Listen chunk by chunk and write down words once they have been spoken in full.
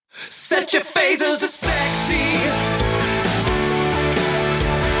Set your phasers to sexy.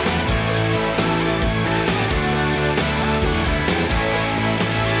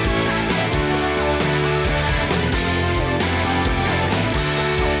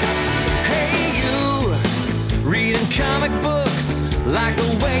 Comic books, like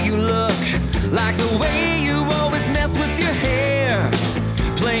the way you look, like the way you always mess with your hair.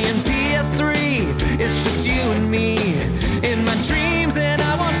 Playing PS3, it's just you and me in my dreams, and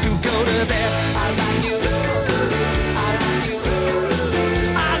I want to go to there. I like you,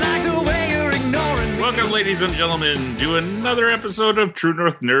 I like the way you're ignoring me. Welcome, ladies and gentlemen, to another episode of True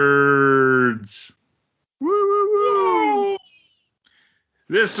North Nerds. Woo, woo, woo.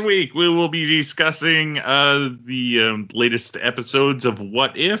 This week, we will be discussing the latest episodes of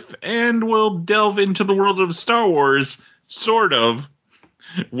What If, and we'll delve into the world of Star Wars, sort of,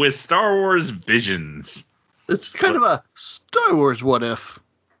 with Star Wars Visions. It's kind of a Star Wars What If.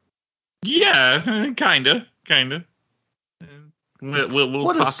 Yeah, kind of. We'll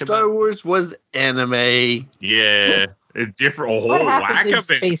what talk if Star Wars was anime? Yeah, a whole whack of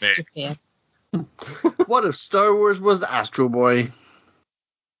it. What if Star Wars was Astro Boy?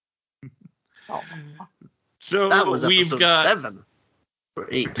 So that was we've got 7 or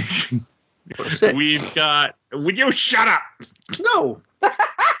 8 or 6. We've got. Would you shut up? No.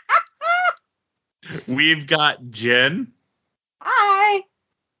 We've got Jen. Hi.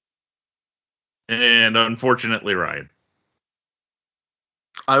 And unfortunately, Ryan.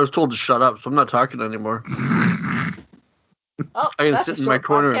 I was told to shut up, so I'm not talking anymore. I can sit in my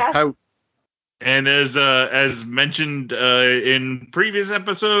corner and pout. And as mentioned in previous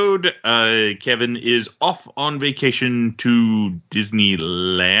episode, Kevin is off on vacation to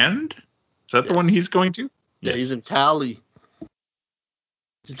Disneyland. Is that the one he's going to? Yeah, he's in Cali.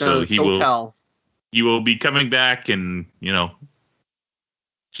 He's down in SoCal. He will be coming back and,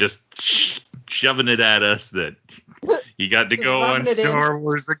 just shoving it at us that he got to go on Star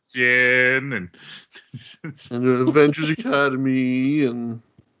Wars again. And Adventures Academy and...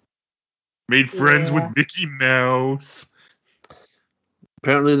 made friends with Mickey Mouse.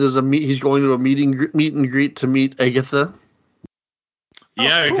 Apparently, he's going to a meet and greet to meet Agatha.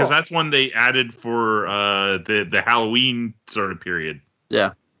 Yeah, cool. Because that's one they added for the Halloween sort of period.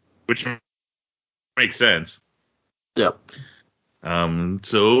 Yeah, which makes sense. Yep.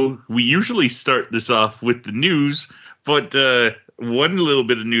 So we usually start this off with the news, but one little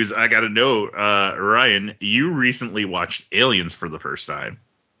bit of news I got to know, Ryan, you recently watched Aliens for the first time.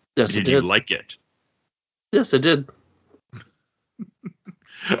 Yes, did you like it? Yes, I did.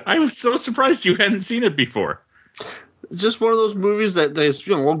 I was so surprised you hadn't seen it before. It's just one of those movies that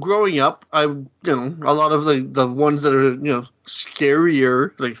growing up, a lot of the ones that are,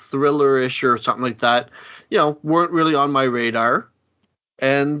 scarier, like thriller-ish or something like that, weren't really on my radar.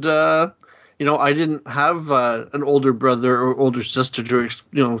 And, I didn't have an older brother or older sister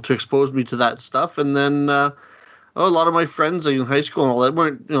to expose me to that stuff. And then, a lot of my friends in high school and all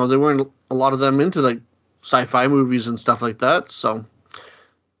that weren't a lot of them into like sci-fi movies and stuff like that. So,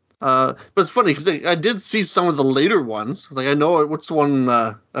 but it's funny because I did see some of the later ones. Like I know what's the one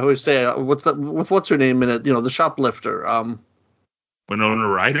I always say what's her name in it? The shoplifter. Winona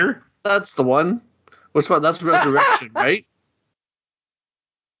Ryder. That's the one. Which one? That's Resurrection, right?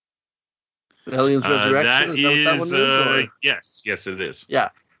 Aliens Resurrection. Is that what that one is? Yes, it is.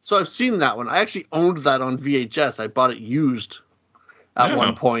 Yeah. So I've seen that one. I actually owned that on VHS. I bought it used at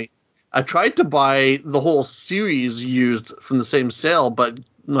one point. I tried to buy the whole series used from the same sale, but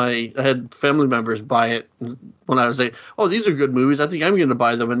I had family members buy it when I was like, oh, these are good movies. I think I'm going to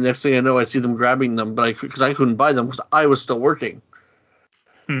buy them. And the next thing I know, I see them grabbing them, but because I couldn't buy them because I was still working.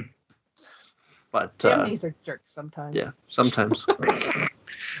 But families are jerks sometimes. Yeah, sometimes.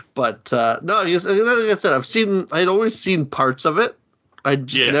 But no, like I said, I'd always seen parts of it. I'd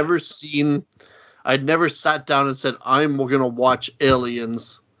just I'd never sat down and said, I'm going to watch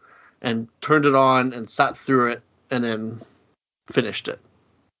Aliens and turned it on and sat through it and then finished it.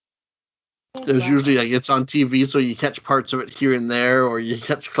 It was usually like it's on TV, so you catch parts of it here and there, or you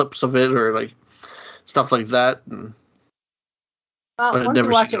catch clips of it, or like stuff like that. And, once you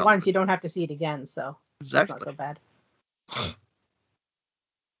watch it once, you don't have to see it again, so exactly. It's not so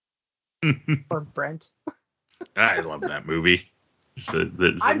bad. Poor Brent. I love that movie.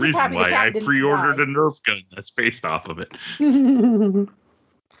 There's a reason why I pre-ordered a Nerf gun that's based off of it.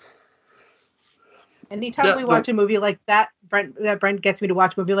 Anytime we watch a movie like that, Brent gets me to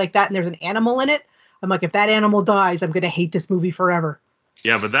watch a movie like that, and there's an animal in it, I'm like, if that animal dies, I'm going to hate this movie forever.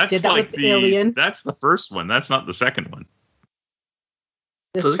 Yeah, but that's like Alien. That's the first one. That's not the second one.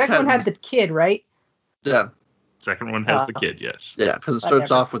 The second one had the kid, right? Yeah. Second one has the kid, yes. Yeah, because it starts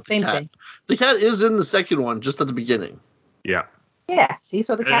off with the cat. Thing. The cat is in the second one, just at the beginning. Yeah. Yeah, see,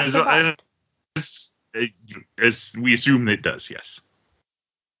 so the cat survived. As we assume it does, yes.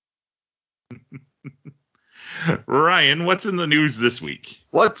 Ryan, what's in the news this week?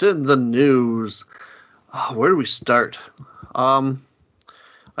 What's in the news? Oh, where do we start? I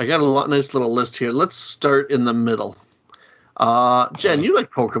got a nice little list here. Let's start in the middle. Jen, you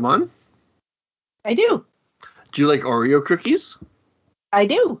like Pokemon? I do. Do you like Oreo cookies? I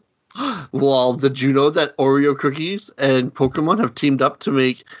do. Well, did you know that Oreo cookies and Pokemon have teamed up to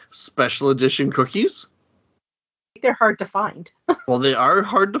make special edition cookies? They're hard to find. Well, they are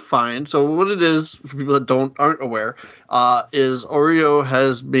hard to find. So what it is, for people that aren't aware, is Oreo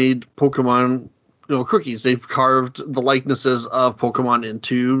has made Pokemon, cookies. They've carved the likenesses of Pokemon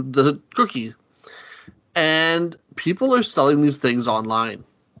into the cookie, and people are selling these things online.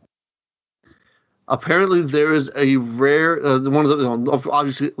 Apparently, there is a rare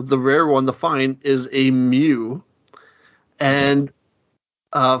obviously the rare one to find is a Mew, and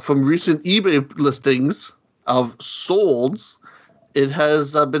from recent eBay listings of solds, it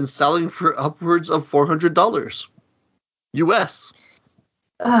has been selling for upwards of $400 US.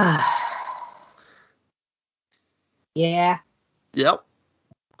 Yeah. Yep.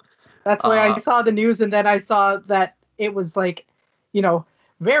 That's why I saw the news, and then I saw that it was like,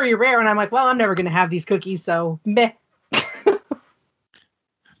 very rare, and I'm like, well, I'm never going to have these cookies, so meh.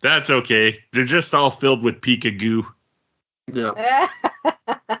 That's okay. They're just all filled with Pika goo. Yeah.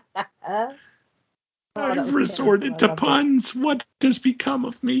 I've resorted to puns. What has become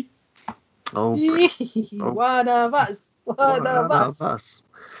of me? Oh, one of us. One of us.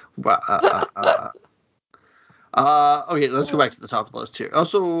 Okay, let's go back to the top of the list here.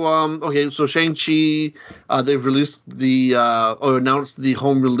 Also, so Shang-Chi, they've released or announced the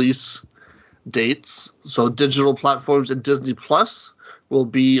home release dates. So digital platforms and Disney Plus will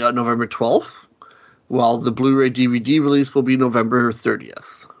be November 12th, while the Blu-ray DVD release will be November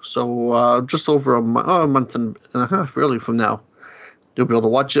 30th. So just over a month and a half, really, from now, you'll be able to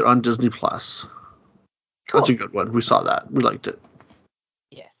watch it on Disney Plus. Cool. That's a good one. We saw that. We liked it.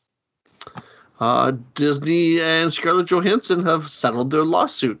 Disney and Scarlett Johansson have settled their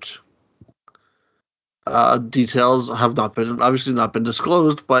lawsuit. Details have obviously not been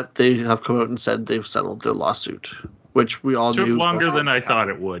disclosed, but they have come out and said they've settled their lawsuit, which we all knew. Took longer than I thought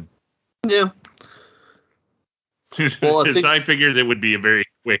it would. Yeah. Well, I figured it would be a very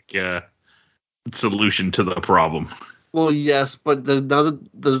quick solution to the problem. Well, yes, but now that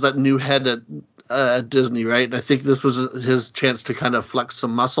there's that new head at Disney, right? And I think this was his chance to kind of flex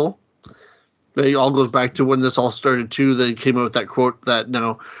some muscle. It all goes back to when this all started too. They came out with that quote that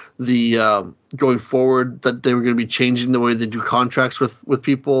the going forward that they were going to be changing the way they do contracts with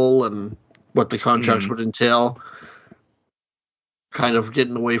people and what the contracts would entail. Kind of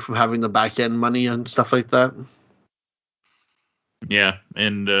getting away from having the back end money and stuff like that. Yeah,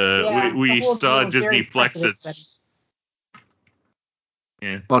 and we saw Disney flex its.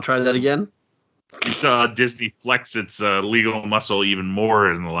 Yeah. I'll try that again. We saw Disney flex its legal muscle even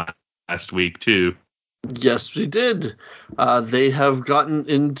more in the last week too. Yes, we did. They have gotten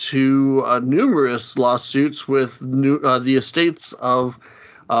into numerous lawsuits with the estates of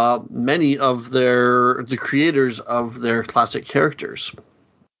many of the creators of their classic characters.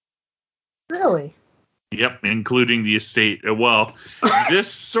 Really? Yep, including the estate. Well,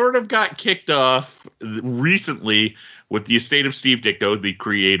 this sort of got kicked off recently with the estate of Steve Ditko, the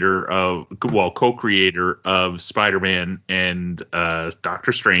co-creator of Spider-Man and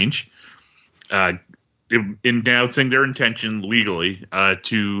Doctor Strange, announcing their intention legally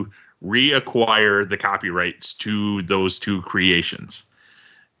to reacquire the copyrights to those two creations.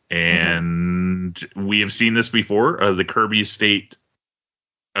 And we have seen this before. The Kirby estate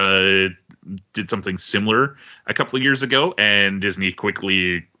did something similar a couple of years ago, and Disney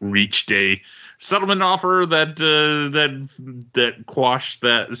quickly reached a settlement offer that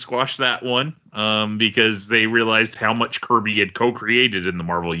squashed that one because they realized how much Kirby had co-created in the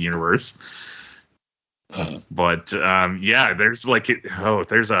Marvel universe. But there's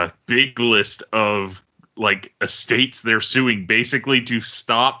there's a big list of estates they're suing basically to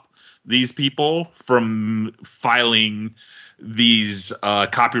stop these people from filing these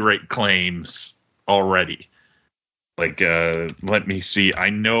copyright claims already. Let me see. I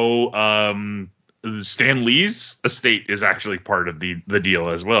know Stan Lee's estate is actually part of the deal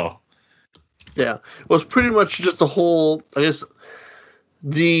as well. Yeah. Well, it's pretty much just a whole, I guess,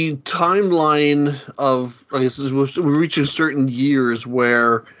 the timeline of, we're reaching certain years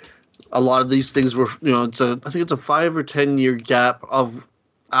where a lot of these things were, I think it's a 5 or 10 year gap of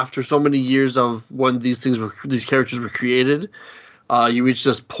after so many years of when these characters were created, you reach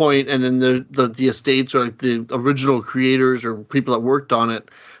this point, and then the estates or like the original creators or people that worked on it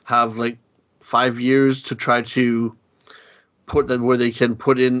have like 5 years to try to put that where they can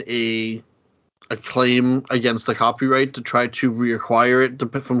put in a claim against the copyright to try to reacquire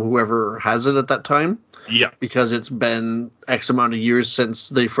it from whoever has it at that time. Yeah, because it's been X amount of years since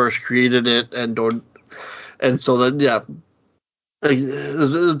they first created it, and so that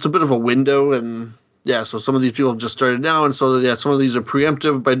it's a bit of a window, and so some of these people have just started now, and so some of these are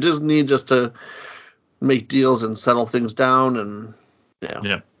preemptive by Disney just to make deals and settle things down, and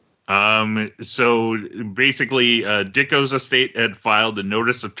so basically, Ditko's estate had filed a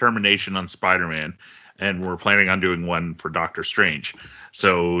notice of termination on Spider-Man, and we're planning on doing one for Doctor Strange.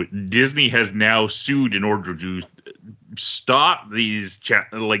 So Disney has now sued in order to stop these,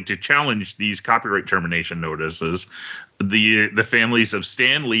 to challenge these copyright termination notices. The families of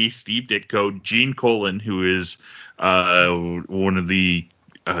Stan Lee, Steve Ditko, Gene Colan, who is one of the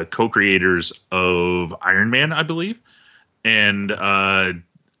co-creators of Iron Man, I believe, and I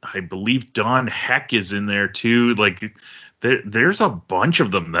believe Don Heck is in there too. Like, there's a bunch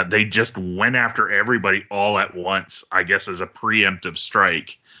of them that they just went after everybody all at once, I guess, as a preemptive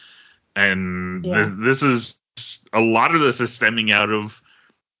strike. And this is a lot of this is stemming out of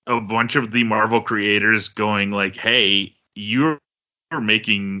a bunch of the Marvel creators going like, hey, you're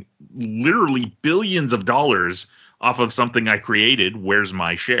making literally billions of dollars off of something I created. Where's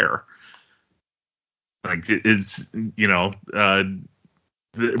my share? Like, it's, Ed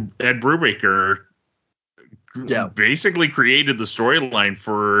Brubaker basically created the storyline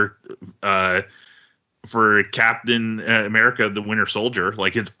for Captain America, the Winter Soldier.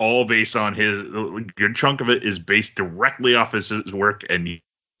 Like, it's all based on a good chunk of it is based directly off his work, and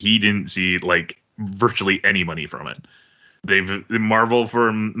he didn't see like virtually any money from it. Marvel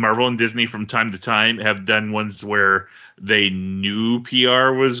and Disney from time to time have done ones where they knew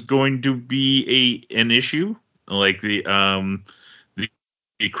PR was going to be an issue, like the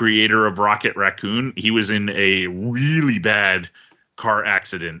creator of Rocket Raccoon. He was in a really bad car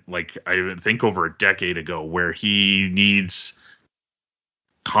accident, like I think over a decade ago, where he needs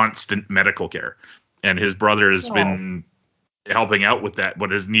constant medical care, and his brother has been helping out with that,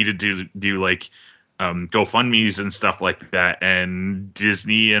 but has needed to do like GoFundMe's and stuff like that. And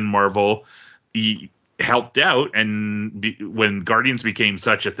Disney and Marvel helped out, and when Guardians became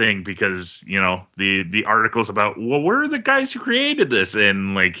such a thing, because the articles about, well, where are the guys who created this,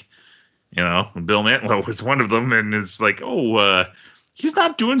 and like Bill Mantlo was one of them, and it's like, he's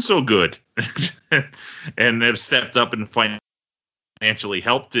not doing so good. And they've stepped up and financially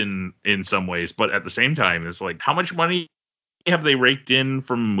helped in some ways, but at the same time, it's like, how much money have they raked in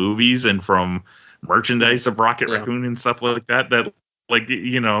from movies and from merchandise of Rocket Raccoon and stuff like that like,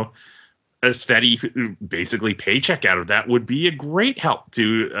 a steady basically paycheck out of that would be a great help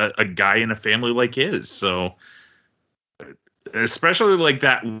to a guy in a family like his. So especially like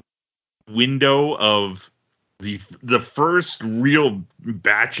that window of the first real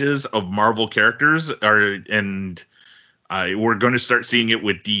batches of Marvel characters we're going to start seeing it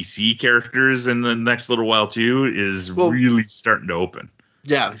with DC characters in the next little while too, is really starting to open.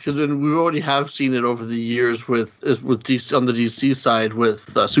 Yeah, because we already have seen it over the years with DC, on the DC side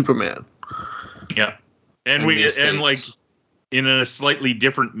with Superman. Yeah, and like in a slightly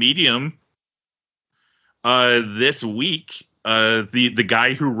different medium, this week, the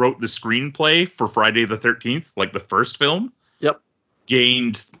guy who wrote the screenplay for Friday the 13th, like the first film,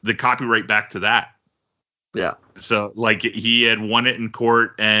 gained the copyright back to that. Yeah. So like he had won it in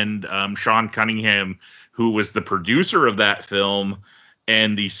court, and Sean Cunningham, who was the producer of that film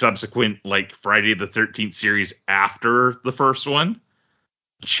and the subsequent like Friday the 13th series after the first one,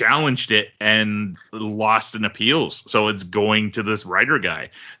 challenged it and lost in appeals. So it's going to this writer guy.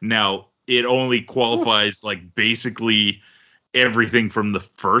 Now, it only qualifies like basically everything from the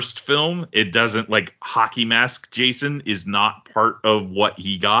first film. It doesn't, like, Hockey Mask Jason is not part of what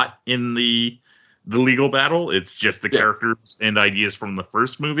he got in the legal battle. It's just the characters and ideas from the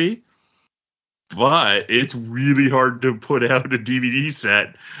first movie. But it's really hard to put out a DVD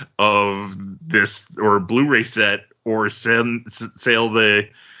set of this, or a Blu-ray set, or sell the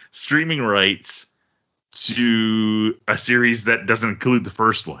streaming rights to a series that doesn't include the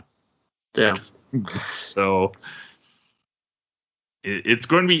first one. Yeah. So it's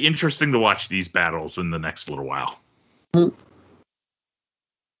going to be interesting to watch these battles in the next little while.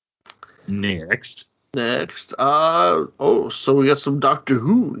 Next. So we got some Doctor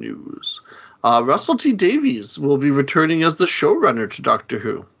Who news. Russell T Davies will be returning as the showrunner to Doctor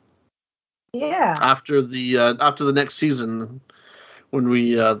Who. Yeah. After the next season, when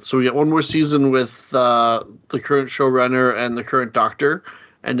we so we got one more season with the current showrunner and the current Doctor,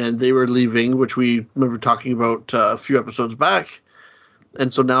 and then they were leaving, which we remember talking about a few episodes back.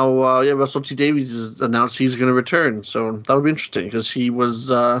 And so now, Russell T Davies has announced he's going to return. So that'll be interesting because he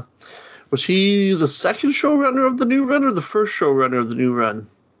was he the second showrunner of the new run or the first showrunner of the new run?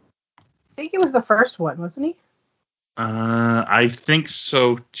 I think it was the first one, wasn't he? I think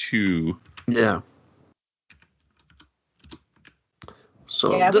so too. Yeah.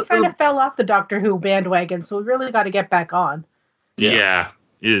 So yeah, we kind of fell off the Doctor Who bandwagon, so we really got to get back on. Yeah,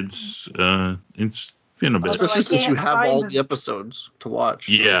 it's been a bit, especially since you have all the episodes to watch.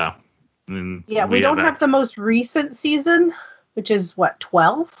 Yeah. So. Yeah, we don't have the most recent season, which is what,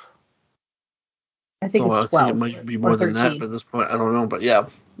 12? I think it's 12. I think it might be more than that, but at this point, I don't know. But yeah.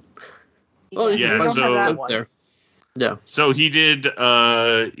 Oh yeah, so out there. Yeah. So he did.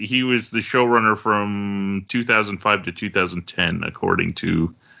 He was the showrunner from 2005 to 2010, according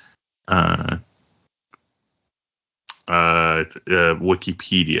to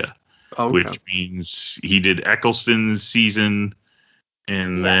Wikipedia. Okay. Which means he did Eccleston's season,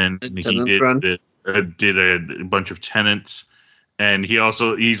 and then he did a bunch of Tennant's, and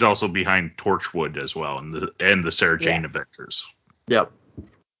he's also behind Torchwood as well, and the Sarah Jane Adventures. Yep.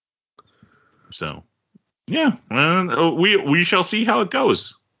 So, yeah, we shall see how it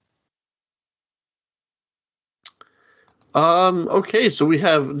goes. Okay, so we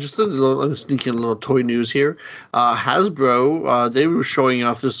have just a little sneaking little toy news here. Hasbro, they were showing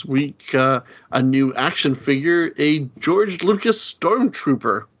off this week a new action figure, a George Lucas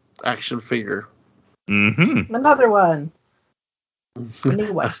Stormtrooper action figure. Mm-hmm. Another one. A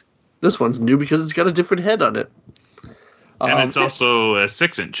new one. This one's new because it's got a different head on it. And it's also a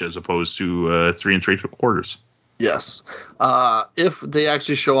 6-inch as opposed to 3 3/4. Yes. If they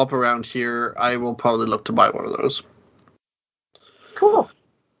actually show up around here, I will probably look to buy one of those. Cool.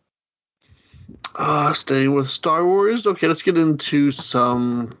 Staying with Star Wars. Okay, let's get into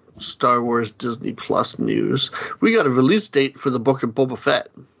some Star Wars Disney Plus news. We got a release date for the Book of Boba Fett.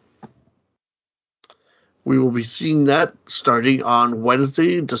 We will be seeing that starting on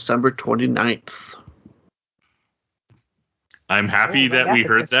Wednesday, December 29th. I'm happy that we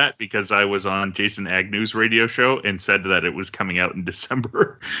heard that because I was on Jason Agnew's radio show and said that it was coming out in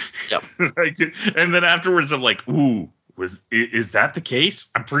December. Yep. And then afterwards I'm like, ooh, is that the case?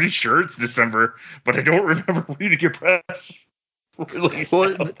 I'm pretty sure it's December, but I don't remember reading a press release.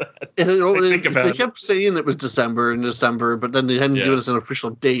 Well, they kept saying it was December, but then they hadn't given us an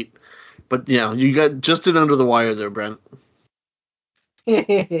official date. But yeah, you got just in under the wire there, Brent.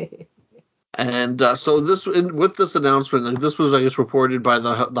 And so with this announcement, this was, I guess, reported by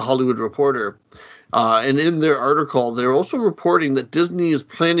the Hollywood Reporter. And in their article, they're also reporting that Disney is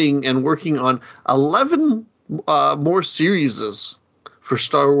planning and working on 11 more series for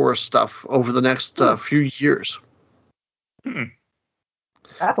Star Wars stuff over the next few years.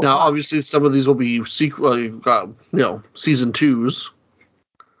 Now, obviously, some of these will be season 2s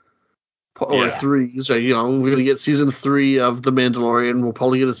or 3s. Right? You know, we're going to get season 3 of The Mandalorian. We'll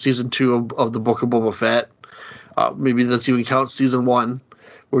probably get a season 2 of the Book of Boba Fett. Maybe let's even count season 1.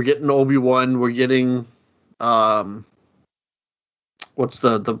 We're getting Obi-Wan. We're getting what's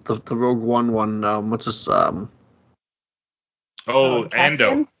the Rogue One? What's this?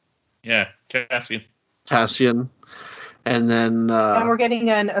 Ando. Yeah, Cassian. And then and we're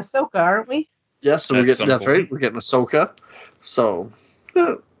getting an Ahsoka, aren't we? Yes, so that's right. We're getting Ahsoka. So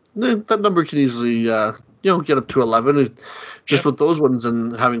that number can easily get up to 11 just with those ones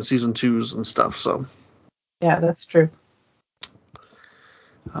and having season 2s and stuff. So yeah, that's true.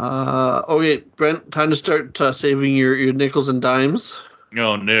 Okay, Brent, time to start saving your nickels and dimes.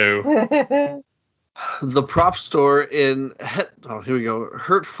 Oh no. The prop store in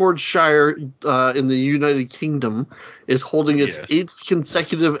Hertfordshire in the United Kingdom is holding its 8th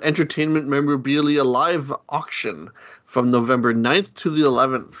consecutive entertainment memorabilia live auction from November 9th to the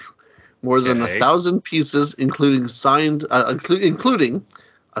 11th. More than 1,000 pieces, including a signed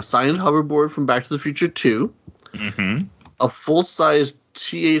hoverboard from Back to the Future 2, a full-size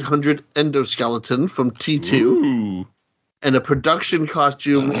T-800 endoskeleton from T2, Ooh. and a production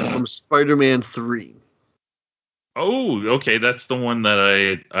costume from Spider-Man 3. Oh, okay. That's the one that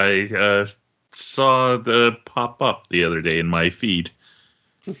I saw pop up the other day in my feed.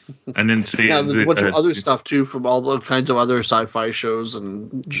 I didn't see it. There's a bunch of other stuff, too, from all the kinds of other sci-fi shows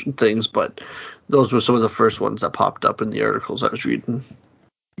and things, but those were some of the first ones that popped up in the articles I was reading.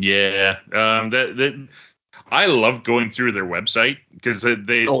 Yeah. I love going through their website because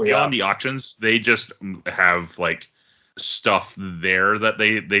on the auctions, they just have, like, stuff there that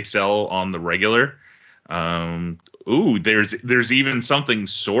they sell on the regular. there's even something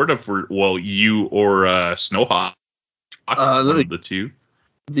sort of for you or Snowhawk. One of the two.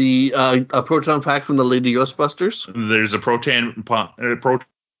 The a proton pack from the Lady Ghostbusters. There's a proton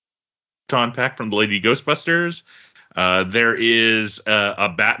pack from the Lady Ghostbusters. There is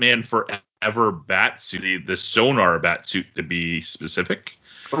a Batman Forever bat suit, the Sonar bat suit to be specific.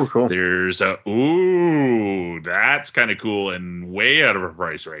 Oh, cool. There's that's kind of cool and way out of our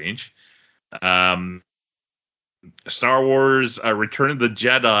price range. Star Wars Return of the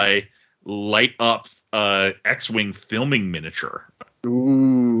Jedi light up X-Wing filming miniature.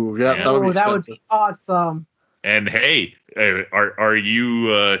 Ooh, yeah, that would be awesome. And hey, are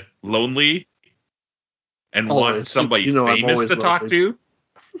you lonely and want somebody famous to talk to?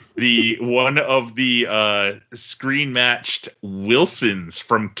 The one of the screen matched Wilsons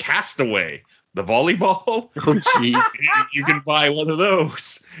from Castaway, the volleyball. Oh, jeez. You can buy one of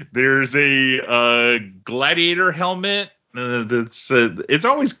those. There's a gladiator helmet. It's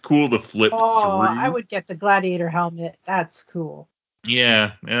always cool to flip through. I would get the gladiator helmet. That's cool.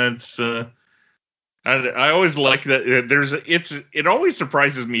 Yeah, it's. I always like that. It always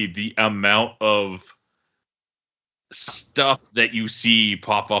surprises me the amount of stuff that you see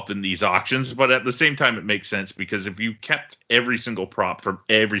pop up in these auctions, but at the same time it makes sense because if you kept every single prop from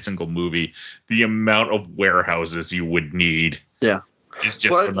every single movie, the amount of warehouses you would need is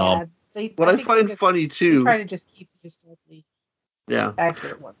just phenomenal. What I find funny too, they try to just keep the historically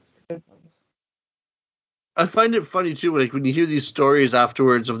accurate ones, good ones. I find it funny too, like when you hear these stories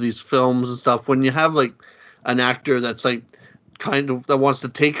afterwards of these films and stuff, when you have like an actor that's like kind of that wants to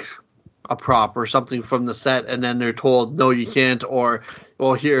take a prop or something from the set, and then they're told no, you can't, or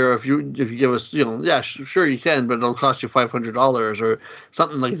well, here if you give us, sure you can, but it'll cost you $500 or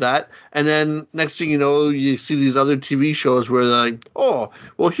something like that. And then next thing you know, you see these other TV shows where they're like, oh,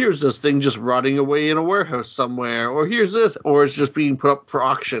 well, here's this thing just rotting away in a warehouse somewhere, or here's this, or it's just being put up for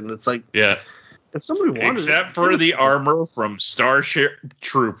auction. It's like, yeah, if somebody wanted except for the armor from Starship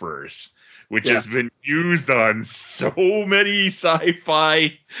Troopers, which has been used on so many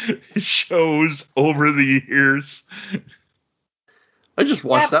sci-fi shows over the years. I just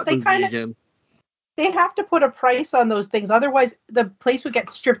watched that movie again. They have to put a price on those things, otherwise the place would get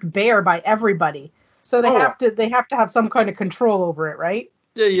stripped bare by everybody. So they have to have some kind of control over it, right?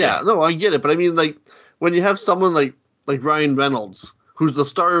 Yeah. No, I get it, but I mean, like when you have someone like Ryan Reynolds, who's the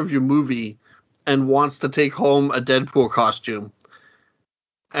star of your movie, and wants to take home a Deadpool costume,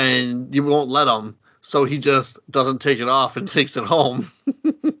 and you won't let him, so he just doesn't take it off and takes it home.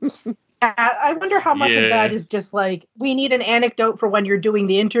 I wonder how much of that is just like, we need an anecdote for when you're doing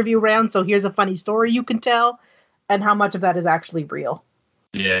the interview round, so here's a funny story you can tell, and how much of that is actually real.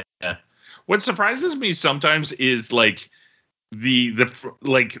 Yeah. What surprises me sometimes is like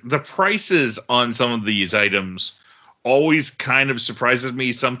the prices on some of these items always kind of surprises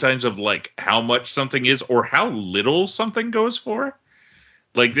me sometimes, of like how much something is or how little something goes for.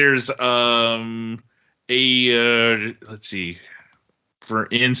 Like there's let's see, for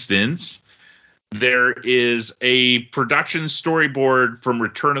instance, there is a production storyboard from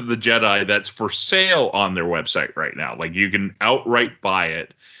Return of the Jedi that's for sale on their website right now. Like you can outright buy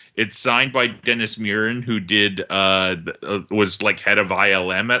it. It's signed by Dennis Muren, who was like head of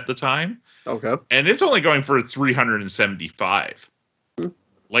ILM at the time. Okay. And it's only going for $375.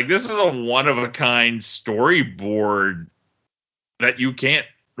 Like this is a one of a kind storyboard that you can't,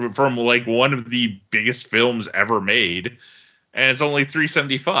 from like one of the biggest films ever made, and it's only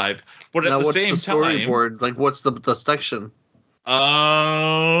 $375. But now, at the same time, storyboard, like what's the section?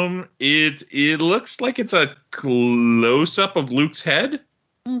 It looks like it's a close up of Luke's head.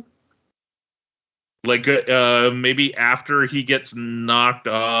 Like maybe after he gets knocked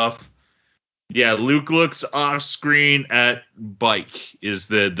off. Yeah, Luke looks off screen at bike is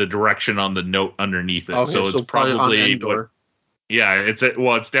the direction on the note underneath it. Okay, so it's probably on Endor.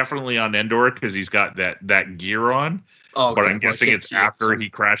 It's definitely on Endor because he's got that gear on. Oh, okay. But I'm guessing it's after he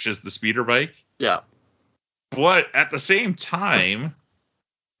crashes the speeder bike. Yeah. But at the same time,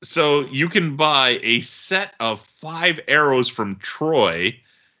 so you can buy a set of 5 arrows from Troy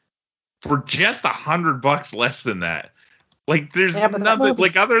for just $100 less than that. Like there's nothing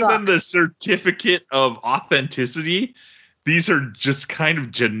like other than the certificate of authenticity. These are just kind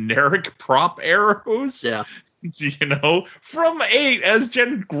of generic prop arrows. Yeah. From as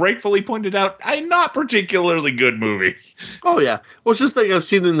Jen gratefully pointed out, a not particularly good movie. Oh, yeah. Well, it's just like I've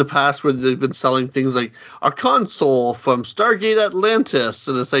seen in the past where they've been selling things like a console from Stargate Atlantis.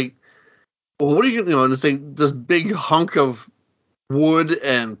 And it's like, well, what are you, and it's like this big hunk of wood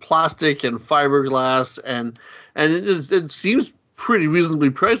and plastic and fiberglass. And it seems pretty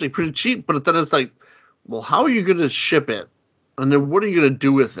reasonably priced, like pretty cheap. But then it's like, well, how are you going to ship it? And then what are you going to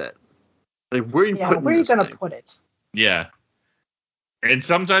do with it? Like, where are you going to put it? Yeah. And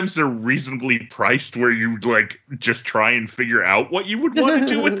sometimes they're reasonably priced where you like just try and figure out what you would want to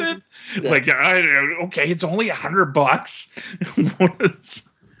do with it. Yeah. Like, okay, it's only $100.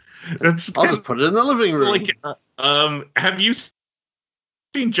 I'll just put it in the living room. Like, have you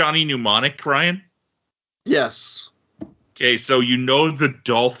seen Johnny Mnemonic, Ryan? Yes. Okay, so you know the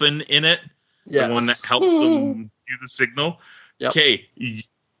dolphin in it? Yes. The one that helps them do the signal? Yep. Okay,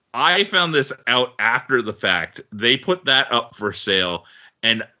 I found this out after the fact. They put that up for sale,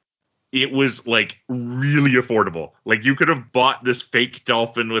 and it was, like, really affordable. Like, you could have bought this fake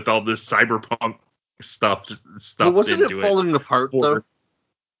dolphin with all this cyberpunk stuff but wasn't it falling apart, though?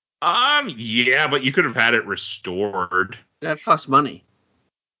 Yeah, but you could have had it restored. That costs money.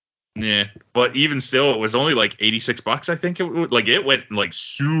 Yeah, but even still, it was only like $86. I think it went like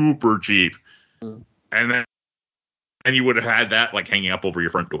super cheap, and then you would have had that like hanging up over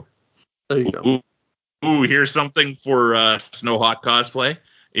your front door. There you go. Ooh, here's something for Snowhawk cosplay: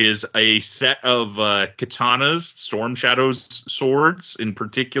 is a set of katanas, Storm Shadows swords in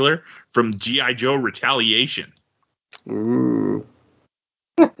particular, from G.I. Joe Retaliation. Ooh.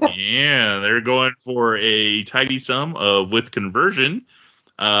 Yeah, they're going for a tidy sum of, with conversion,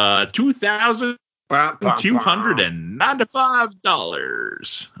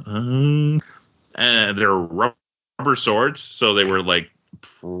 $2,295. And they're rubber swords, so they were like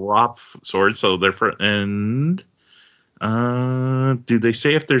prop swords. So they're do they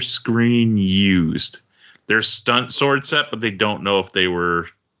say if they're screen used? They're stunt sword set, but they don't know if they were.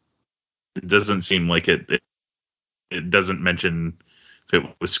 It doesn't seem like it. It doesn't mention if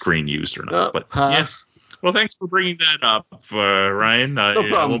it was screen used or not. But yes. Well, thanks for bringing that up, Ryan. No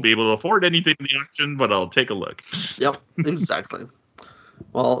problem. I won't be able to afford anything in the auction, but I'll take a look. Yep, exactly.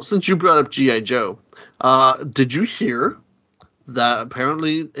 Well, since you brought up G.I. Joe, did you hear that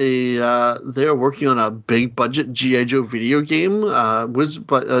apparently they're working on a big budget G.I. Joe video game is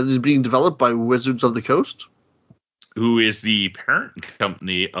being developed by Wizards of the Coast? Who is the parent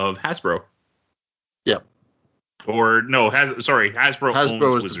company of Hasbro. Yep. Or no, Hasbro.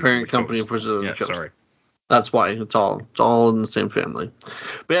 Hasbro is the parent company of Wizards of the Coast. Sorry. That's why it's all in the same family.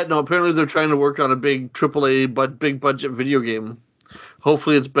 But yeah, no, apparently they're trying to work on a big AAA but big budget video game.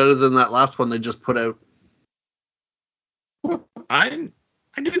 Hopefully it's better than that last one they just put out. I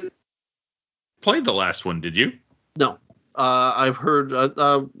didn't play the last one, did you? No. I've heard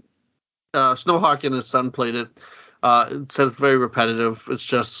Snowhawk and his son played it. It says it's very repetitive. It's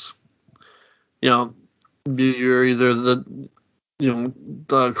just, you're either the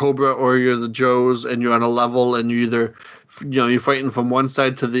Cobra or you're the Joes, and you're on a level, and you either, you're fighting from one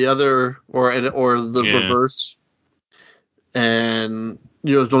side to the other, or the reverse. And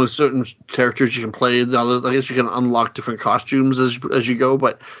there's only certain characters you can play. I guess you can unlock different costumes as you go,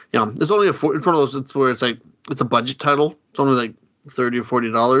 but it's only it's one of those. It's where it's like it's a budget title. It's only like $30 or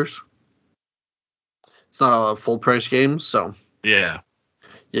 $40. It's not a full price game, so yeah,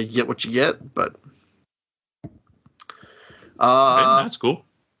 you get what you get, but. Okay, that's cool.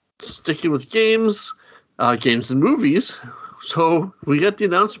 Sticking with games and movies. So we got the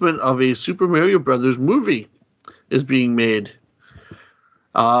announcement of a Super Mario Brothers movie is being made.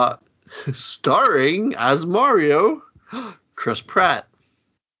 Starring as Mario, Chris Pratt.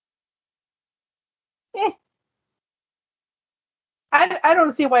 I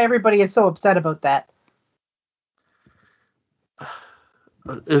don't see why everybody is so upset about that.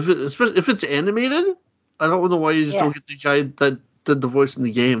 If it's animated, I don't know why you just don't get the guy that did the voice in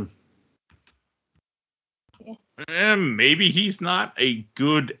the game. Maybe he's not a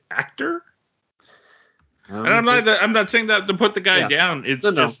good actor. And I'm not saying that to put the guy down. It's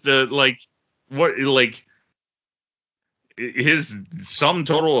just his sum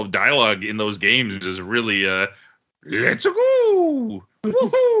total of dialogue in those games is really let's go,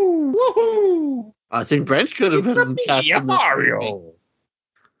 woohoo, woohoo. I think Brent could have been Mario.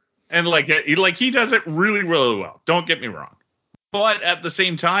 And he does it really, really well. Don't get me wrong, but at the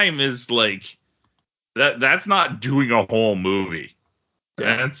same time, is like that's not doing a whole movie.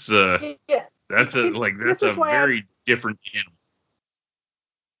 That's a very different animal.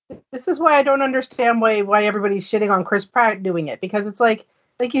 This is why I don't understand why everybody's shitting on Chris Pratt doing it, because it's like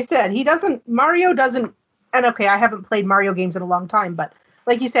you said, Mario doesn't. And okay, I haven't played Mario games in a long time, but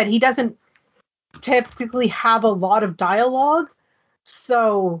like you said, he doesn't typically have a lot of dialogue,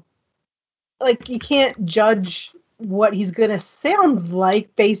 so. Like, you can't judge what he's going to sound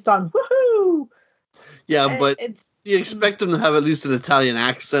like based on woohoo. Yeah, but you expect him to have at least an Italian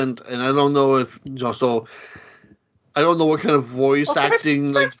accent, and I don't know if, so I don't know what kind of voice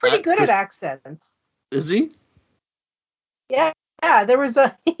acting. Chris pretty good at accents. Is he? Yeah, there was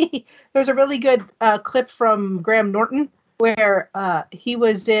a really good clip from Graham Norton where he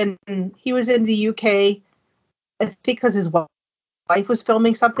was in the UK, I think, because his wife was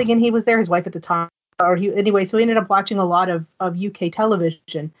filming something and he was there. His wife at the time, so he ended up watching a lot of UK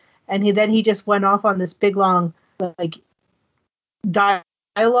television, and he just went off on this big long like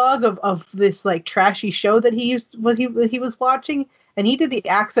dialogue of this like trashy show that he was watching. And he did the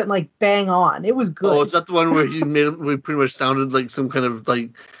accent like bang on. It was good. Oh, is that the one where he pretty much sounded like some kind of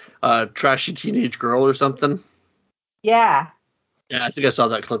like trashy teenage girl or something? Yeah. Yeah, I think I saw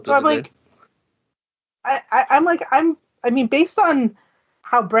that clip the So other day. I mean, based on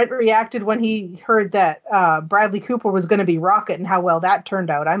how Brent reacted when he heard that Bradley Cooper was going to be Rocket and how well that turned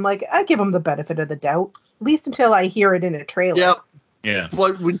out, I'm like, I give him the benefit of the doubt, at least until I hear it in a trailer. Yep. Yeah.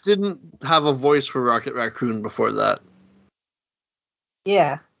 But we didn't have a voice for Rocket Raccoon before that.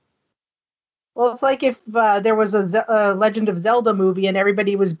 Yeah. Well, it's like if there was a Legend of Zelda movie and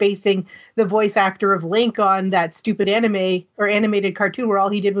everybody was basing the voice actor of Link on that stupid anime or animated cartoon where all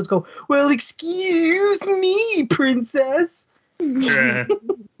he did was go, "Well, excuse me, princess." My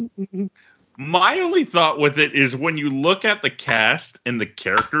only thought with it is when you look at the cast and the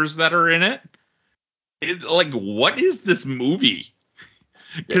characters that are in it, like, what is this movie?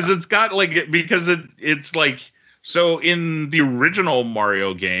 Because it's got it's like. So in the original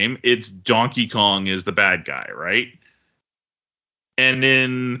Mario game, it's Donkey Kong is the bad guy, right? And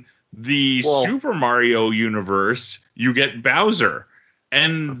in the Super Mario universe, you get Bowser.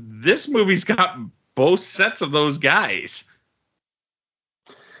 And this movie's got both sets of those guys.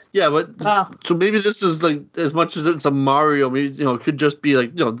 Yeah, but so maybe this is like, as much as it's a Mario, maybe, it could just be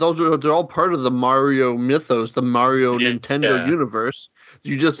like, they're all part of the Mario mythos, the Mario Nintendo universe.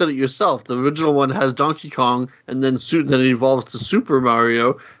 You just said it yourself. The original one has Donkey Kong, and then it evolves to Super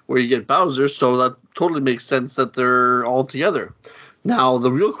Mario, where you get Bowser. So that totally makes sense that they're all together. Now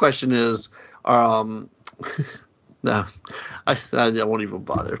the real question is, no, I won't even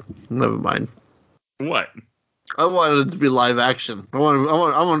bother. Never mind. What? I wanted it to be live action. I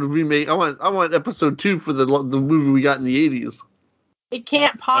want to remake. I want episode 2 for the movie we got in the 80s. It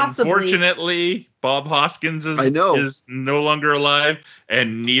can't possibly. Unfortunately, Bob Hoskins is no longer alive,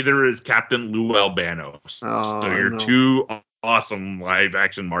 and neither is Captain Lou Albano. So your two awesome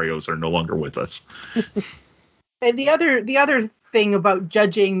live-action Marios are no longer with us. And the other thing about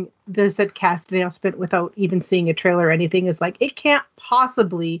judging this at cast announcement without even seeing a trailer or anything is like, the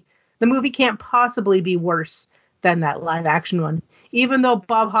movie can't possibly be worse than that live-action one. Even though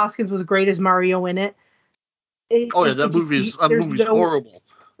Bob Hoskins was great as Mario in it. That movie's horrible.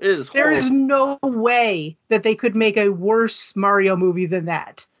 It is horrible. There is no way that they could make a worse Mario movie than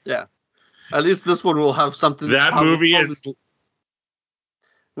that. Yeah. At least this one will have something. That movie is...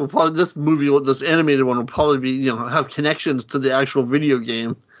 this animated one will probably be, have connections to the actual video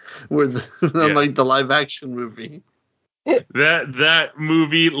game, unlike the live action movie. That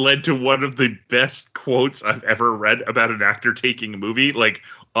movie led to one of the best quotes I've ever read about an actor taking a movie, like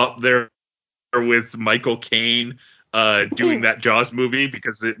up there with Michael Caine doing that Jaws movie,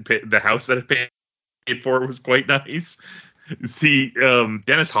 because the house that it paid for was quite nice. The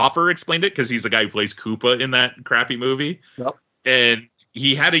Dennis Hopper explained it, because he's the guy who plays Koopa in that crappy movie. Yep. And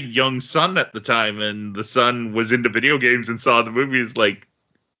he had a young son at the time, and the son was into video games and saw the movie. He's like,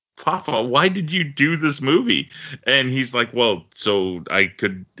 "Papa, why did you do this movie?" And he's like, "Well, so I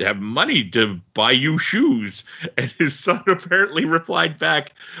could have money to buy you shoes." And his son apparently replied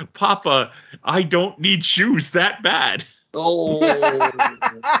back, "Papa, I don't need shoes that bad." Oh.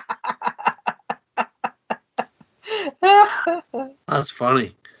 That's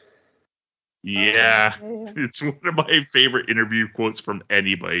funny. Yeah. It's one of my favorite interview quotes from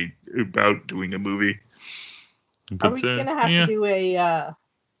anybody about doing a movie. Are we going to have to do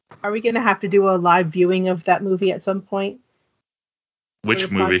Are we going to have to do a live viewing of that movie at some point? Which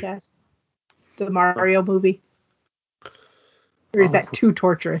movie? Podcast? The Mario movie? Or is that too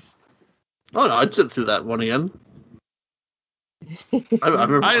torturous? Oh, no, I'd sit through that one again.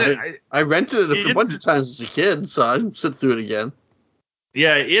 I rented it a bunch of times as a kid, so I'd sit through it again.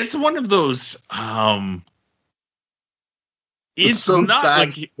 Yeah, it's one of those... it's so not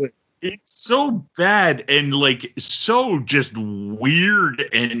bad. like... It's so bad and like so just weird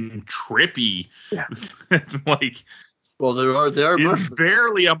and trippy. Yeah. Like, well, they are. It's mushrooms.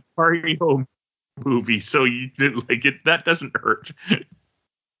 barely a Mario movie, so you like it. That doesn't hurt.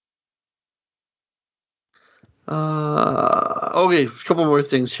 Okay, a couple more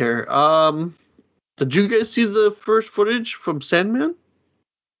things here. Did you guys see the first footage from Sandman?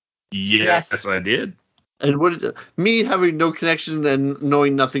 Yes, I did. And me having no connection and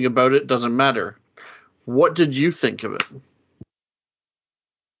knowing nothing about it doesn't matter. What did you think of it?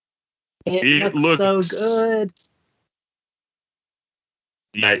 It looks so good.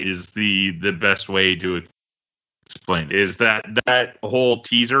 That is the best way to explain it, is that whole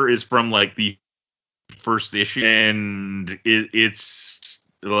teaser is from like the first issue, and it's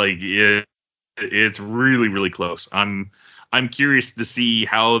really, really close. I'm curious to see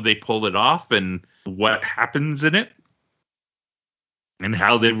how they pull it off and what happens in it, and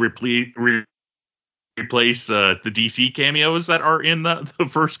how they replace the DC cameos that are in the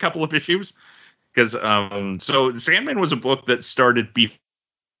first couple of issues. Because so Sandman was a book that started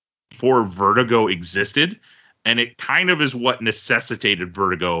before Vertigo existed, and it kind of is what necessitated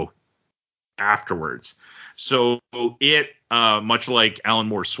Vertigo afterwards. So it, much like Alan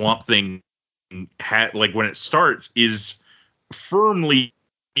Moore's Swamp Thing, had, like, when it starts, is firmly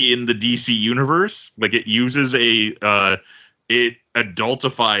in the DC universe. Like, it uses it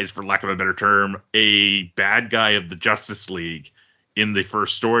adultifies, for lack of a better term, a bad guy of the Justice League in the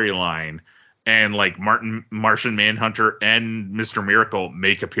first storyline, and like Martian Manhunter and Mr. Miracle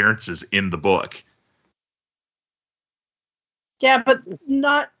make appearances in the book. Yeah, but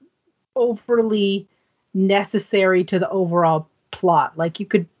not overly necessary to the overall plot. Like, you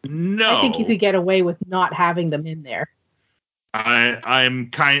could, I think you could get away with not having them in there.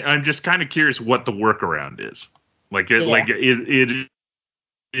 I'm just kind of curious what the workaround is. It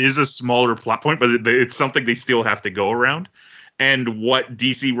is a smaller plot point, but it's something they still have to go around. And what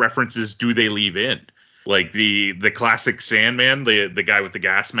DC references do they leave in? Like the classic Sandman, the guy with the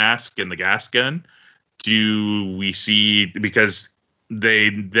gas mask and the gas gun. Do we see, because they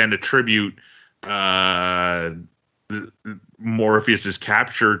then attribute Morpheus's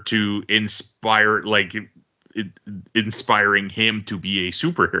capture to inspiring him to be a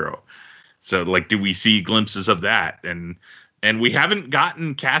superhero. So, like, do we see glimpses of that? And we haven't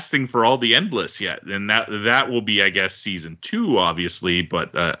gotten casting for all the Endless yet, and that will be, I guess, season 2, obviously.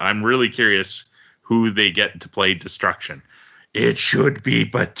 But I'm really curious who they get to play Destruction. It should be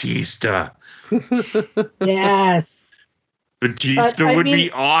Batista. Yes, Batista would be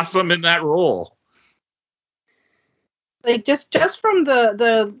awesome in that role. Like, just from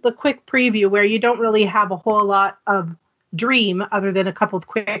the quick preview, where you don't really have a whole lot of Dream other than a couple of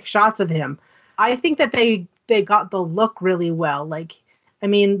quick shots of him, I think that they got the look really well. Like, I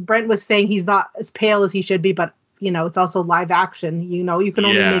mean, Brent was saying he's not as pale as he should be, but, you know, it's also live action. You know, you can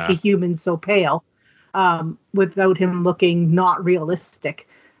only make a human so pale without him looking not realistic.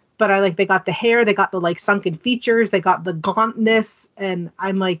 But they got the hair, they got the, like, sunken features, they got the gauntness, and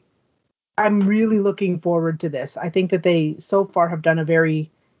I'm really looking forward to this. I think that they so far have done a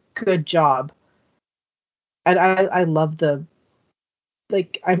very good job. And I love the,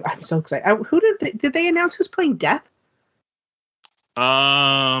 like, I'm so excited. Who did they announce who's playing Death?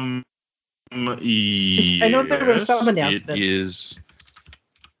 Yes, I know there were some announcements. It is.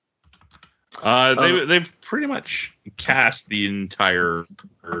 They've pretty much cast the entire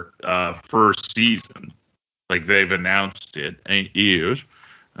first season. Like, they've announced it. I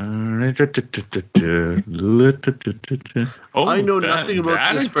know nothing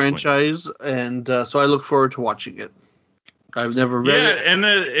about this franchise, and so I look forward to watching it. I've never read it. Yeah, and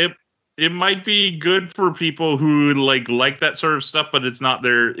it might be good for people who like that sort of stuff, but it's not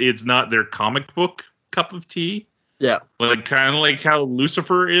their comic book cup of tea. Yeah, like kind of like how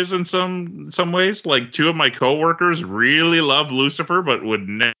Lucifer is in some ways. Like, 2 of my coworkers really love Lucifer, but would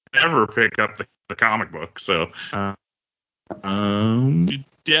never pick up the comic book. So,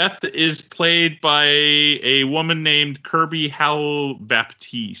 Death is played by a woman named Kirby Howell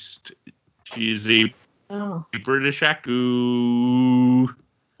Baptiste. She's a British actor who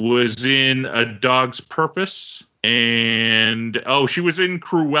was in A Dog's Purpose, and she was in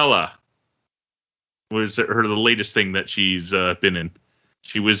Cruella. Was the latest thing that she's been in.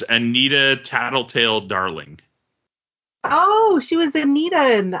 She was Anita Tattletale Darling. Oh, she was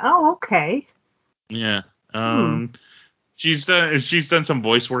Anita okay. Yeah. She's done some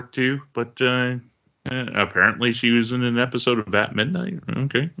voice work too, but apparently she was in an episode of Bat Midnight.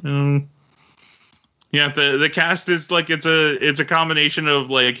 Okay. Yeah, the cast is like it's a combination of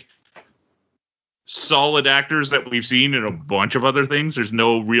like solid actors that we've seen in a bunch of other things. There's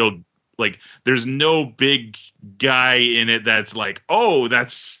no big guy in it that's like, oh,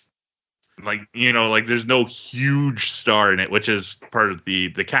 that's like, you know, like there's no huge star in it, which is part of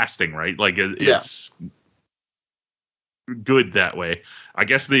the casting, right? Like it's good that way. I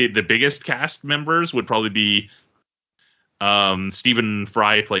guess the biggest cast members would probably be Stephen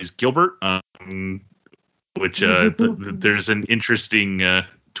Fry plays Gilbert, which there's an interesting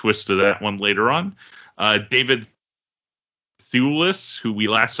twist to that one later on. David Thulis, who we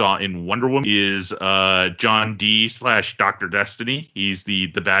last saw in Wonder Woman, is John D. / Dr. Destiny. He's the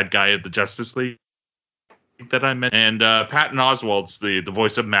bad guy of the Justice League that I met. And Patton Oswalt's the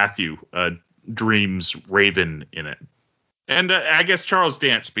voice of Matthew, Dream's Raven in it. And I guess Charles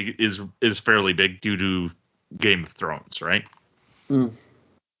Dance is fairly big due to Game of Thrones, right? Mm.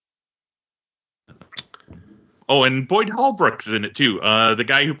 Oh, and Boyd Holbrook's in it too. The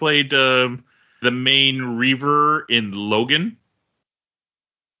guy who played the main Reaver in Logan.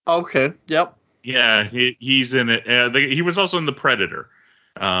 Okay. Yep. Yeah, he's in it. He was also in The Predator.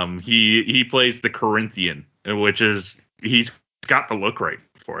 He plays the Corinthian, which is he's got the look right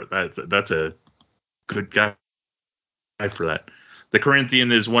for it. That's a good guy for that. The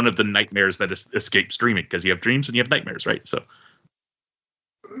Corinthian is one of the nightmares that escape streaming, because you have dreams and you have nightmares, right? So.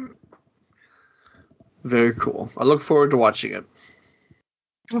 Very cool. I look forward to watching it.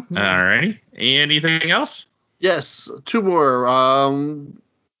 All right. Anything else? Yes, 2 more.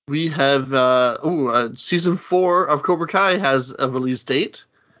 We have season 4 of Cobra Kai has a release date.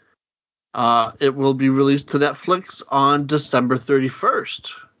 It will be released to Netflix on December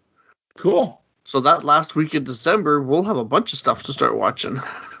 31st. Cool. So that last week in December, we'll have a bunch of stuff to start watching.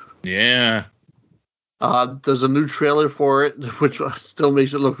 Yeah. There's a new trailer for it, which still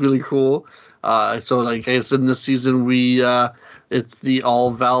makes it look really cool. So like I said, in this season, it's the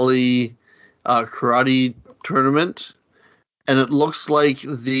All Valley karate tournament, and it looks like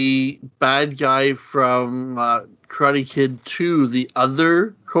the bad guy from Karate Kid 2, the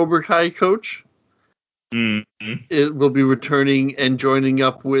other Cobra Kai coach, it will be returning and joining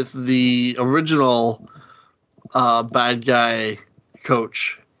up with the original bad guy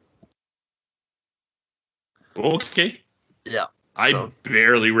coach. Okay. Yeah. I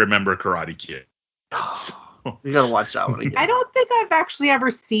barely remember Karate Kid. So. You gotta watch that one again. I don't think I've actually ever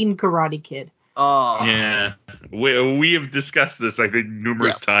seen Karate Kid. Oh. Yeah. We have discussed this, I think,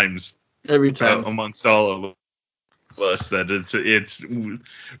 numerous times. Every time. Amongst all of us, that it's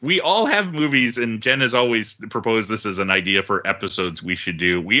we all have movies, and Jen has always proposed this as an idea for episodes we should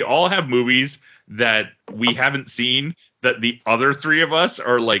do. We all have movies that we haven't seen that the other 3 of us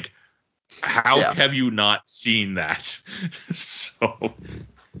are like, how have you not seen that? So.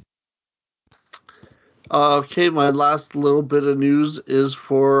 Okay, my last little bit of news is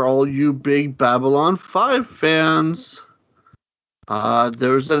for all you big Babylon 5 fans.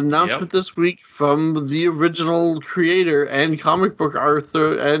 There was an announcement this week from the original creator and comic book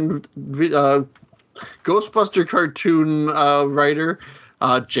author and Ghostbuster cartoon writer,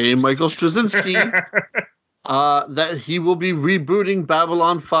 J. Michael Straczynski, that he will be rebooting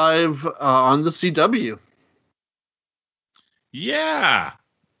Babylon 5 on the CW. Yeah.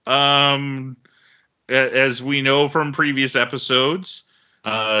 As we know from previous episodes,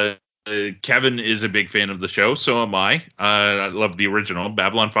 Kevin is a big fan of the show. So am I. I love the original.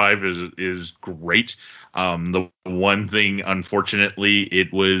 Babylon 5 is great. The one thing, unfortunately,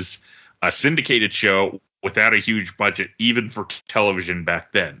 it was a syndicated show without a huge budget, even for television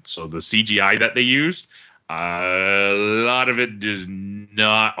back then. So the CGI that they used, a lot of it does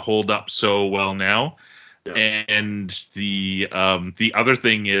not hold up so well now. Yeah. And the other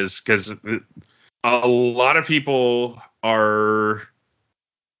thing is, because a lot of people are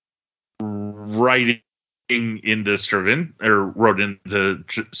wrote into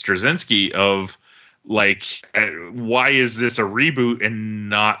Straczynski of like, why is this a reboot and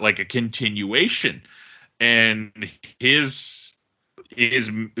not like a continuation? And his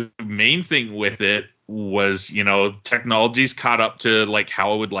main thing with it was, technology's caught up to like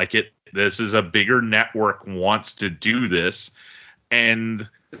how I would like it. This is a bigger network wants to do this, and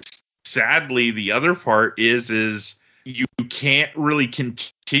sadly, the other part is you can't really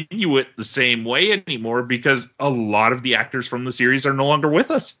continue it the same way anymore because a lot of the actors from the series are no longer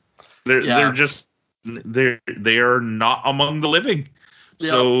with us. They're just they are not among the living. Yeah.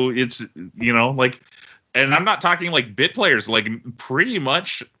 So it's like, and I'm not talking like bit players, like pretty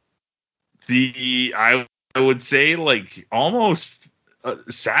much I would say like almost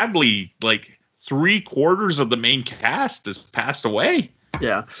sadly like 3/4 of the main cast has passed away.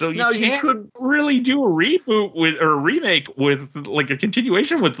 Yeah. So you could really do a reboot or a remake with like a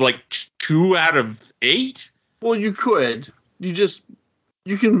continuation with like 2 out of 8. Well, you could. You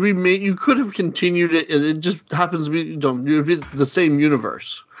can remake. You could have continued it. It just happens to be the same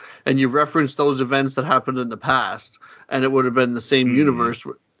universe, and you reference those events that happened in the past, and it would have been the same universe.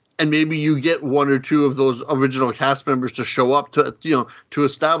 And maybe you get 1 or 2 of those original cast members to show up to to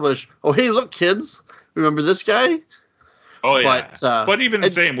establish. Oh, hey, look, kids, remember this guy? Oh yeah, but even the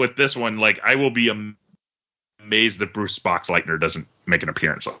same with this one, like I will be amazed that Bruce Boxleitner doesn't make an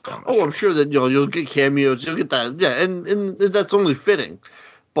appearance on the Oh, I'm sure that you'll get cameos, you'll get that, yeah, and that's only fitting.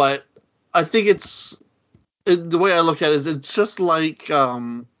 But I think the way I look at it is it's just like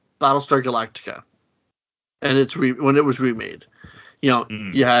Battlestar Galactica, and when it was remade.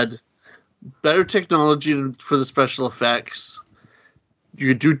 You had better technology for the special effects. You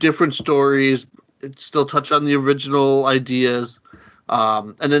could do different stories. It still touch on the original ideas.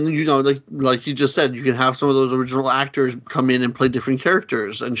 And then, like you just said, you can have some of those original actors come in and play different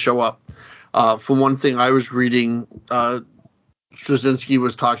characters and show up. For one thing, I was reading, Straczynski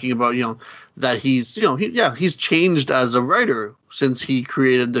was talking about, that he's changed as a writer since he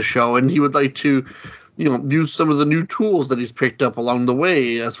created the show, and he would like to, use some of the new tools that he's picked up along the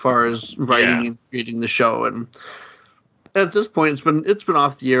way as far as writing and creating the show. And at this point, it's been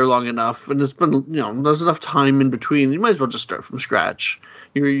off the air long enough, and it's been, there's enough time in between. You might as well just start from scratch.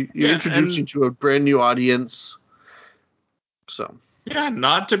 You're introducing to a brand new audience. So. Yeah,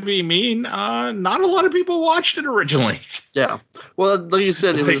 not to be mean, not a lot of people watched it originally. Yeah. Well, like you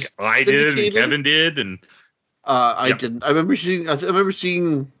said, it was I did, and Kevin did, and I didn't. I remember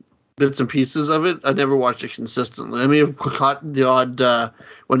seeing bits and pieces of it. I never watched it consistently. I may have caught the odd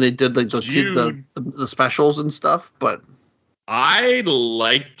when they did like those the specials and stuff, but I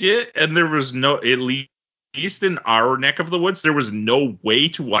liked it, and there was at least in our neck of the woods, there was no way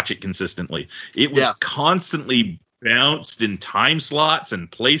to watch it consistently. It was constantly bounced in time slots and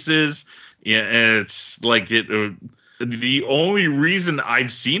places. Yeah, it's like the only reason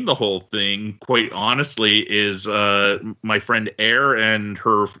I've seen the whole thing, quite honestly, is my friend Air and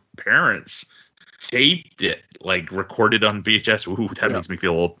her parents taped it, like recorded on VHS. Ooh, that makes me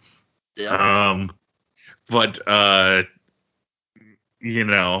feel old. Yeah. But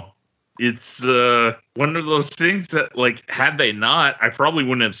it's one of those things that, like, had they not, I probably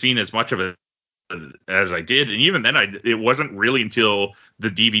wouldn't have seen as much of it as I did. And even then, it wasn't really until the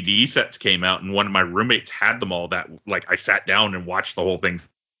DVD sets came out and one of my roommates had them all that, like, I sat down and watched the whole thing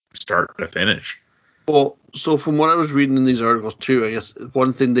start to finish. Well, so from what I was reading in these articles too, I guess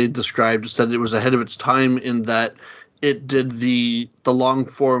one thing they described said it was ahead of its time in that it did the long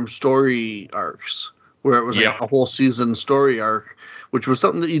form story arcs, where it was like a whole season story arc, which was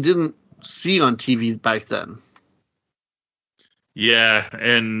something that you didn't see on TV back then. Yeah,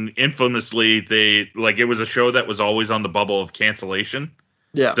 and infamously, it was a show that was always on the bubble of cancellation.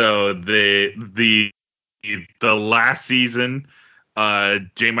 Yeah. So the last season,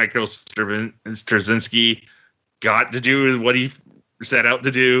 J. Michael Straczynski got to do what he set out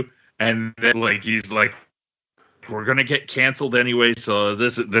to do, and then he's like, we're gonna get canceled anyway, so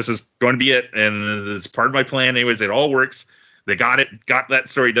this is going to be it, and it's part of my plan anyways. It all works. They got that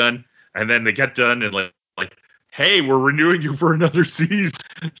story done, and then they get done and like, hey, we're renewing you for another season.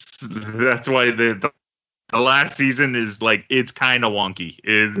 That's why the last season is like, it's kind of wonky.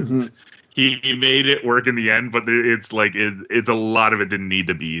 He made it work in the end, but it's like it's a lot of it didn't need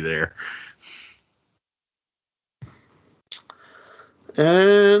to be there.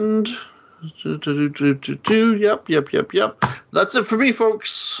 And yep. That's it for me,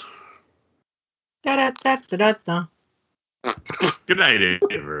 folks. Da-da-da-da-da-da. Good night,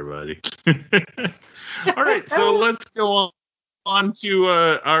 everybody. All right, so let's go on to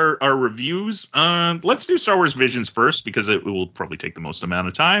our reviews. Let's do Star Wars Visions first, because it will probably take the most amount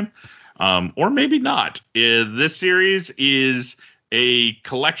of time, or maybe not. This series is a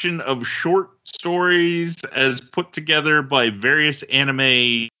collection of short stories as put together by various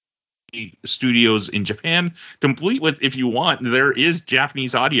anime studios in Japan, complete with, if you want, there is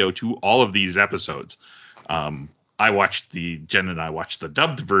Japanese audio to all of these episodes. Jen and I watched the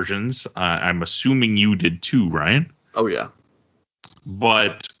dubbed versions. I'm assuming you did too, Ryan. Oh, yeah.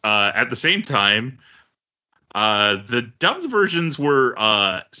 But at the same time, the dubbed versions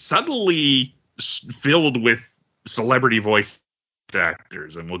were subtly filled with celebrity voice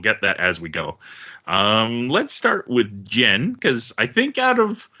actors, and we'll get that as we go. Let's start with Jen, because I think out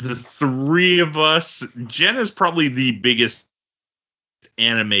of the three of us, Jen is probably the biggest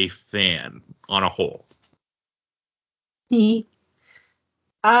anime fan on a whole.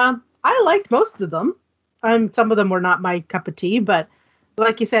 I liked most of them. Some of them were not my cup of tea, but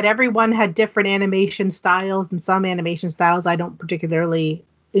like you said, everyone had different animation styles, and some animation styles I don't particularly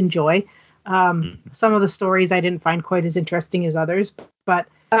enjoy. Some of the stories I didn't find quite as interesting as others, but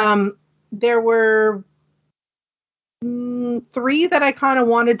there were three that I kind of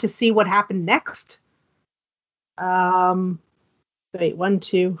wanted to see what happened next. Wait, 1,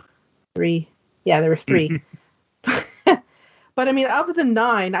 2, 3. Yeah, there were 3. But I mean, of the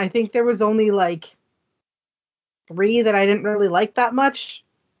 9, I think there was only like 3 that I didn't really like that much.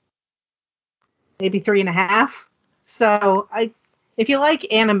 Maybe 3.5. So it if you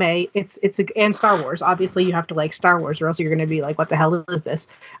like anime, and Star Wars. Obviously, you have to like Star Wars, or else you're going to be like, "What the hell is this?"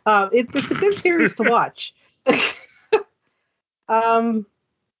 It's a good series to watch. I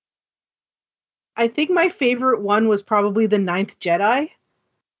think my favorite one was probably The Ninth Jedi.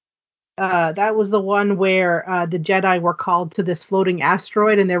 That was the one where the Jedi were called to this floating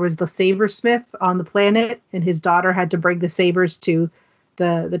asteroid, and there was the sabersmith on the planet, and his daughter had to bring the sabers to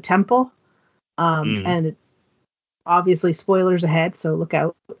the temple. And it, obviously, spoilers ahead, so look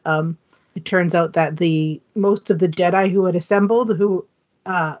out. It turns out that most of the Jedi who had assembled, who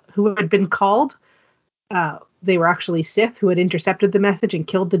had been called, they were actually Sith who had intercepted the message and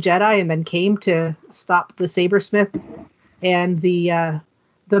killed the Jedi, and then came to stop the sabersmith and the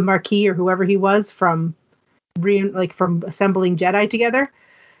Marquis or whoever he was from assembling Jedi together.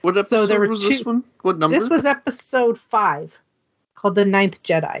 What episode was this one? What number? This was episode 5, called The Ninth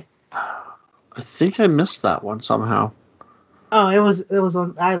Jedi. I think I missed that one somehow. Oh, it was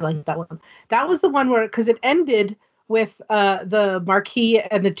one. I liked that one. That was the one where, because it ended with the Marquis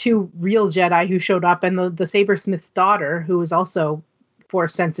and the 2 real Jedi who showed up, and the sabersmith's daughter, who was also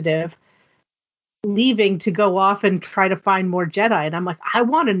Force sensitive, leaving to go off and try to find more Jedi. And I'm like, I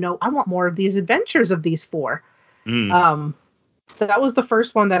want more of these adventures of these 4. So that was the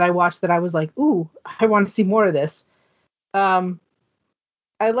first one that I watched that I was like, ooh, I want to see more of this. I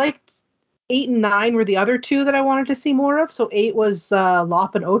liked 8 and 9 were the other 2 that I wanted to see more of. So 8 was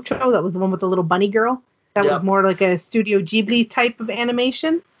Lop and Ocho. That was the one with the little bunny girl. That was more like a Studio Ghibli type of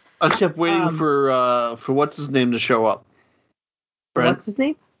animation. I kept waiting for what's his name to show up. Brent? What's his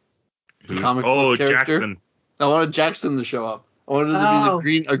name? The comic book character. Jackson. I wanted Jackson to show up. I wanted to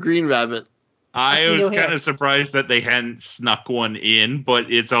be a green rabbit. I was kind of surprised that they hadn't snuck one in, but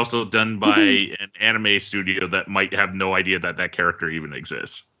it's also done by an anime studio that might have no idea that character even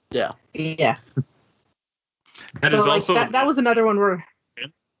exists. Yeah. Yeah. That is also that was another one where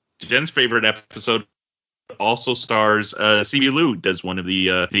Jen's favorite episode also stars CB Liu does one of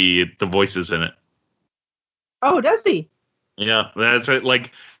the voices in it. Oh, does he? Yeah, that's it.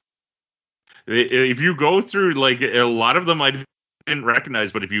 Like, if you go through, like, a lot of them I didn't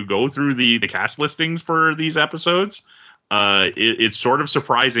recognize, but if you go through the cast listings for these episodes, it's sort of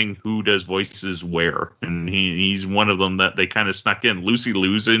surprising who does voices where, and he's one of them that they kind of snuck in. Lucy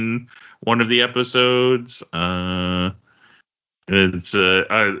Liu's in one of the episodes. I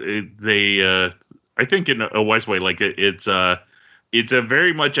think in a wise way, like it's a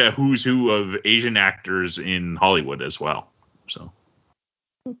very much a who's who of Asian actors in Hollywood as well. So.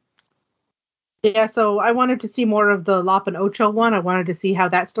 Yeah, so I wanted to see more of the Lop and Ocho one. I wanted to see how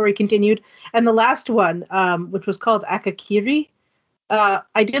that story continued. And the last one, which was called Akakiri, I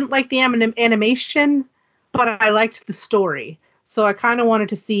didn't like the animation, but I liked the story. So I kind of wanted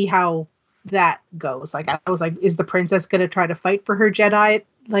to see how that goes. Like, I was like, is the princess going to try to fight for her Jedi?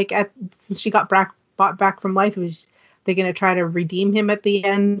 Like, since she got bought back from life, was they going to try to redeem him at the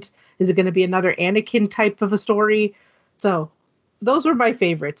end? Is it going to be another Anakin type of a story? So those were my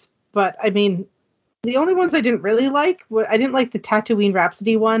favorites. But, I mean, the only ones I didn't really like, I didn't like the Tatooine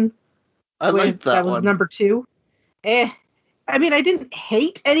Rhapsody one. I liked that one. That was number 2. I mean, I didn't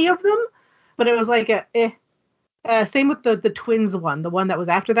hate any of them, but it was like same with the twins one. The one that was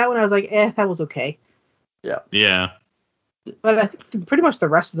after that one, I was like, that was okay. Yeah. Yeah. But I think pretty much the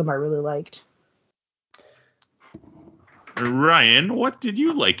rest of them I really liked. Ryan, what did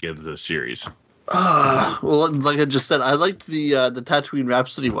you like of the series? Well, like I just said, I liked the Tatooine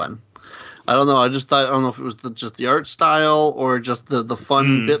Rhapsody one. I don't know. I don't know if it was just the art style or just the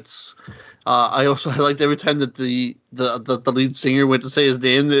fun bits. I liked every time that the lead singer went to say his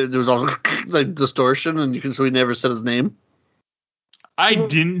name, there was all like distortion, and so he never said his name. I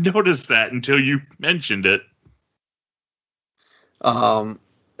didn't notice that until you mentioned it.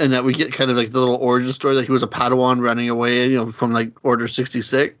 And that we get kind of like the little origin story, like he was a Padawan running away, from like Order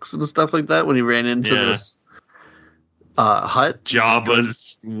 66 and stuff like that when he ran into this hut.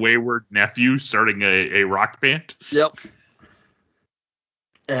 Jabba's wayward nephew starting a rock band. Yep.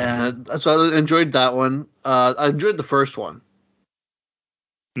 And so I enjoyed that one. I enjoyed the first one.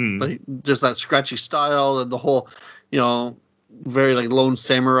 Like just that scratchy style and the whole, very like Lone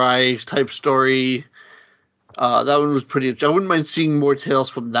Samurai type story. That one was pretty. I wouldn't mind seeing more tales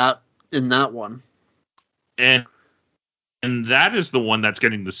from that in that one. And that is the one that's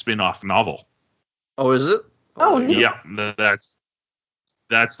getting the spin-off novel. Oh, is it? Oh, yeah.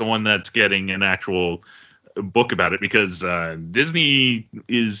 That's the one that's getting an actual book about it, because Disney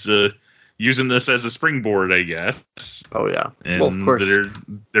is using this as a springboard, I guess. Oh yeah. And well, of course.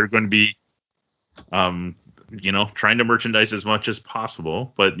 they're going to be trying to merchandise as much as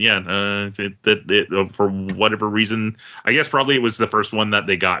possible. But yeah, for whatever reason, I guess probably it was the first one that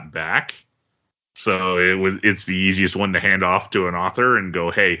they got back. So it's the easiest one to hand off to an author and go,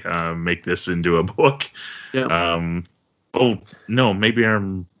 hey, make this into a book. Yeah. Oh no, maybe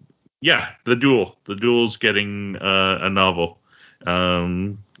The Duel. The Duel's getting a novel.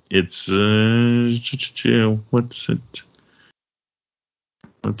 It's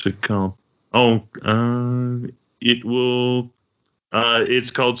what's it called? Oh, it will.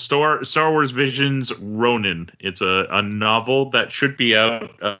 It's called Star Wars Visions Ronin. It's a novel that should be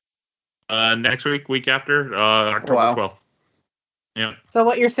out next week after October 12th. Yeah. So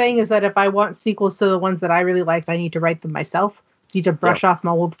what you're saying is that if I want sequels to the ones that I really liked, I need to write them myself. Need to brush off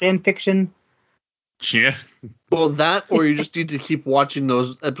my old fan fiction. Yeah. Well, that, or you just need to keep watching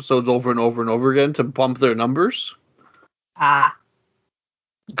those episodes over and over and over again to bump their numbers.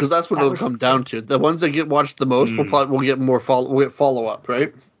 Because that's what it'll come down to. The ones that get watched the most will get more follow up,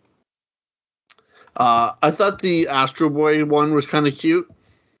 right? I thought the Astro Boy one was kind of cute.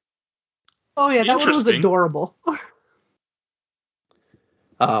 Oh yeah, that one was adorable.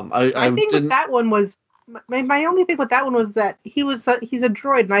 I think with that one was my only thing with that one was that he's a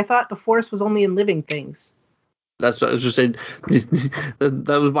droid, and I thought the Force was only in living things. That's what I was just saying.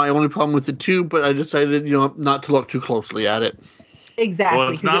 That was my only problem with it too. But I decided, not to look too closely at it. Exactly. Well,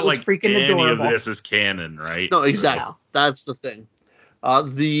 it's not like any adorable. of this is canon, right? No, exactly. So. That's the thing.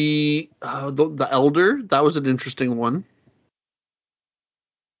 The Elder, that was an interesting one.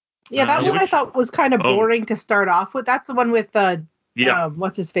 Yeah, that one I thought was kind of boring to start off with. That's the one with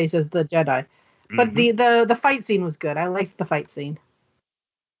what's his face as the Jedi. But the fight scene was good. I liked the fight scene.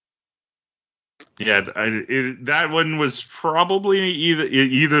 Yeah, that one was probably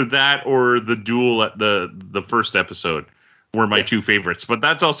either that or the duel at the first episode were my two favorites. But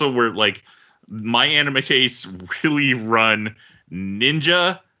that's also where my anime tastes really run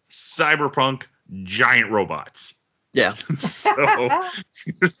ninja, cyberpunk, giant robots. Yeah. So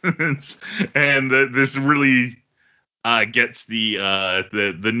and this really gets the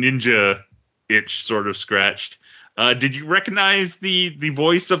ninja itch sort of scratched. Did you recognize the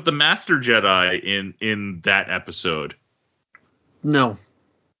voice of the Master Jedi in that episode? No.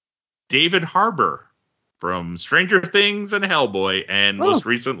 David Harbour from Stranger Things and Hellboy, and most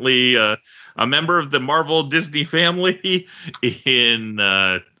recently a member of the Marvel Disney family in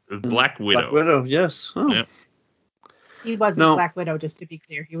Black Widow. Black Widow, yes. Oh. Yeah. He wasn't Black Widow, just to be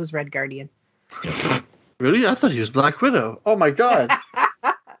clear. He was Red Guardian. Really? I thought he was Black Widow. Oh my god.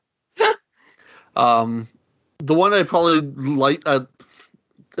 The one I probably like,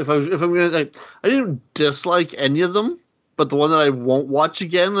 if I'm gonna, I didn't dislike any of them, but the one that I won't watch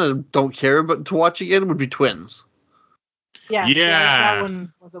again and don't care but to watch again would be Twins. Yeah, that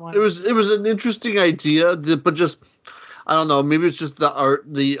one was the one. It was an interesting idea, but just I don't know. Maybe it's just the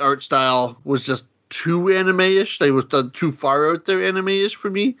art style was just too anime-ish. They was too far out there anime-ish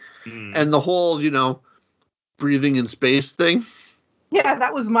for me, and the whole breathing in space thing. Yeah,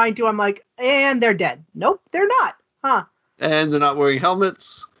 that was mine too. I'm like, and they're dead. Nope, they're not. Huh. And they're not wearing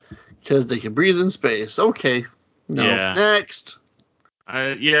helmets because they can breathe in space. Okay. No. Yeah. Next.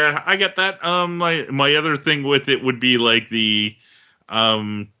 I get that. My other thing with it would be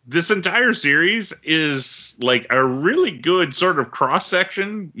this entire series is a really good sort of cross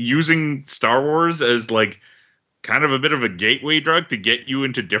section using Star Wars as kind of a bit of a gateway drug to get you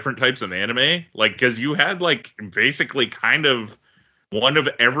into different types of anime. Because you had basically kind of one of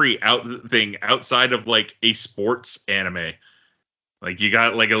every thing outside of a sports anime. You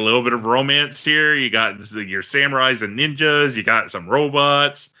got a little bit of romance here. You got your samurais and ninjas. You got some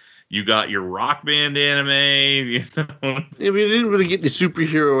robots. You got your rock band anime. Yeah, but you didn't really get the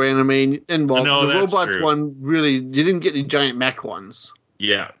superhero anime involved. No, the that's robots true. one really, you didn't get any giant mech ones.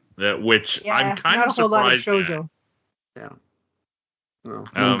 Yeah, which I'm kind not of a whole lot of surprised shoujo. Yeah. No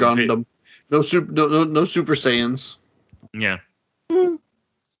Gundam. No Super Saiyans. Yeah.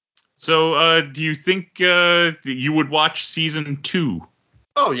 So, do you think you would watch season 2?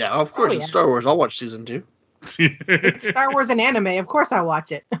 Oh yeah, of course. It's Star Wars. I'll watch season 2. It's Star Wars and anime. Of course, I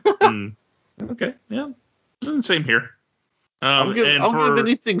watch it. Okay, yeah, same here. I'll give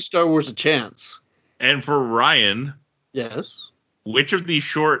anything Star Wars a chance. And for Ryan, yes, which of these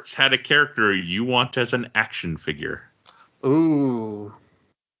shorts had a character you want as an action figure? Ooh.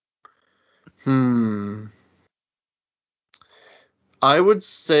 I would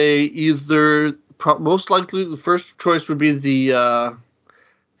say either most likely the first choice would be the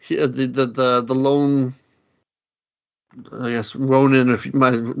lone, I guess,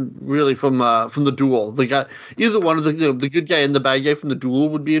 Ronin, really from the Duel. The guy, either one of the good guy and the bad guy from the Duel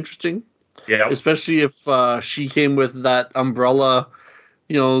would be interesting. Yeah. Especially if she came with that umbrella,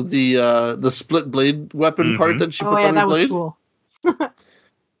 the split blade weapon part that she puts on her that blade. was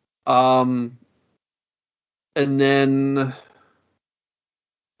cool. And then,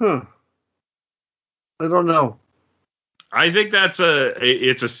 I don't know. I think it's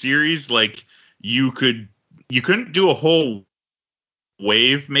a series like you couldn't do a whole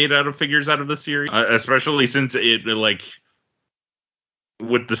wave made out of figures out of the series, especially since it like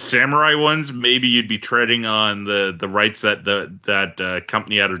with the samurai ones, maybe you'd be treading on the rights that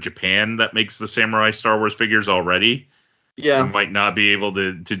company out of Japan that makes the samurai Star Wars figures already. Yeah, you might not be able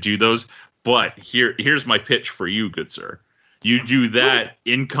to do those. But here's my pitch for you, good sir. You do that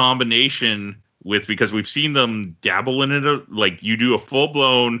in combination with, because we've seen them dabble in it, like you do a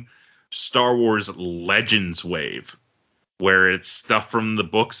full-blown Star Wars Legends wave, where it's stuff from the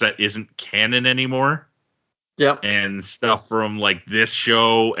books that isn't canon anymore. Yep. And stuff from like this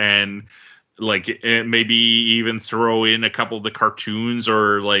show, and like maybe even throw in a couple of the cartoons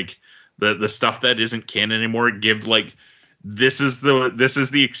or like the stuff that isn't canon anymore. Give like this is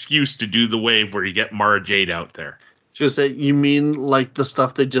the excuse to do the wave where you get Mara Jade out there. Just that you mean like the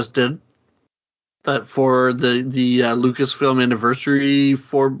stuff they just did, that for the Lucasfilm anniversary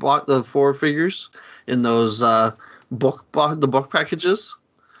the four figures in those book packages.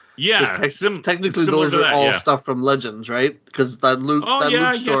 Yeah, technically those are all stuff from Legends, right? Because that Luke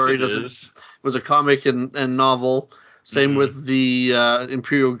story was a comic and novel. Same with the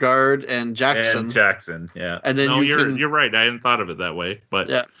Imperial Guard and Jackson. Yeah. And then you're right. I hadn't thought of it that way, but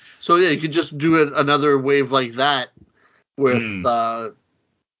yeah. So yeah, you could just do another wave like that with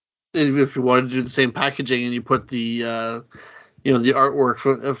if you wanted to do the same packaging, and you put the the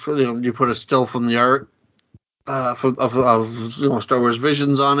artwork you put a still from the art of Star Wars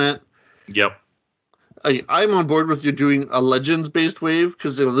Visions on it. Yep. I'm on board with you doing a Legends based wave,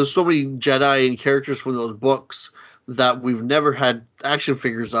 because there's so many Jedi and characters from those books that we've never had action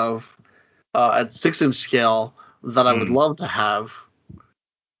figures of at 6-inch scale that I would love to have.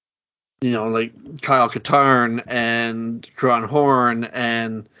 Like Kyle Katarn and Kron Horn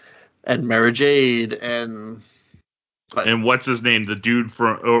and Mara Jade and what's his name? The dude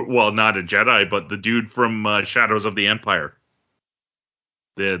from, not a Jedi, but the dude from Shadows of the Empire.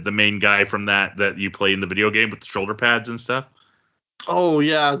 The main guy from that you play in the video game with the shoulder pads and stuff. Oh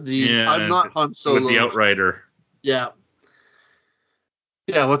yeah, I'm not Han Solo. With the Outrider. Yeah.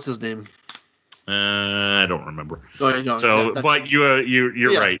 Yeah, what's his name? I don't remember. No, but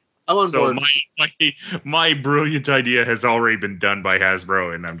you're right. I'm on board. My brilliant idea has already been done by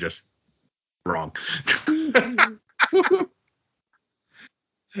Hasbro, and I'm just wrong.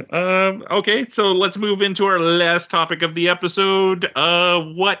 Okay, so let's move into our last topic of the episode.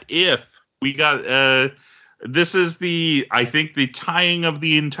 What if we got this is I think the tying of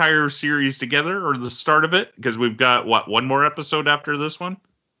the entire series together, or the start of it, because we've got one more episode after this one.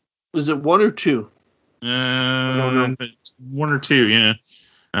 Was it one or two? I don't know. One or two, yeah.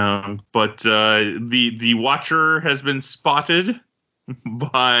 But the Watcher has been spotted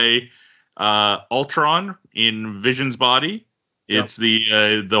by Ultron in Vision's body. Yep. It's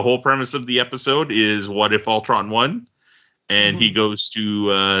the whole premise of the episode is, what if Ultron won? And he goes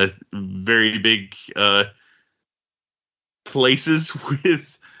to very big places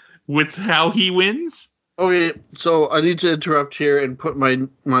with how he wins. Okay, so I need to interrupt here and put my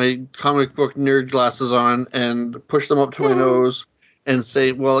comic book nerd glasses on and push them up to my nose and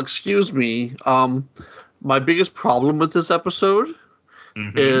say, well, excuse me, my biggest problem with this episode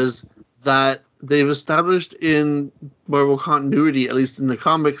is that they've established in Marvel continuity, at least in the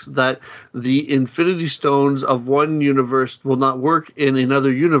comics, that the Infinity Stones of one universe will not work in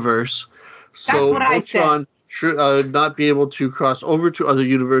another universe. So Ultron should not be able to cross over to other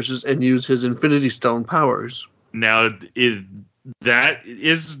universes and use his Infinity Stone powers. Now, that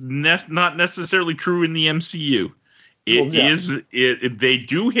is not necessarily true in the MCU. They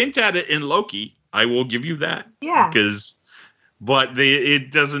do hint at it in Loki. I will give you that. Yeah. But it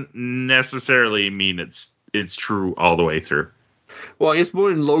doesn't necessarily mean it's true all the way through. Well, I guess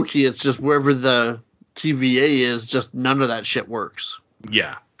more in Loki, it's just wherever the TVA is, just none of that shit works.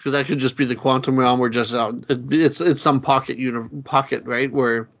 Yeah. Because that could just be the quantum realm, where just it's some pocket, right,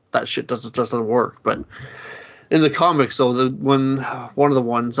 where that shit doesn't work. But in the comics, though, one of the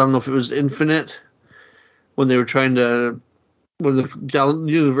ones, I don't know if it was Infinite, when they were trying to, when the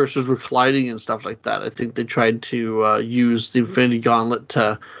universes were colliding and stuff like that, I think they tried to use the Infinity Gauntlet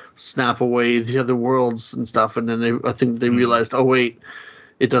to snap away the other worlds and stuff, and then I think they realized, oh wait,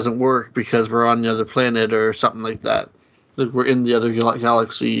 it doesn't work because we're on the other planet or something like that. Like we're in the other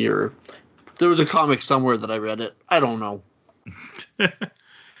galaxy, or there was a comic somewhere that I read it. I don't know.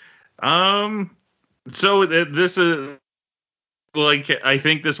 So this is like, I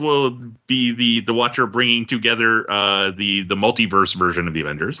think this will be the Watcher bringing together the multiverse version of the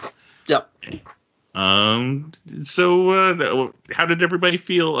Avengers. Yep. So how did everybody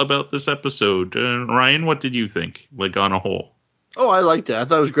feel about this episode? Ryan, what did you think, like, on a whole? Oh, I liked it. I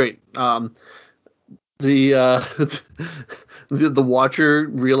thought it was great. The Watcher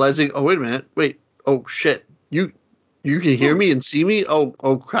realizing, oh, wait a minute, oh shit, you can hear me and see me.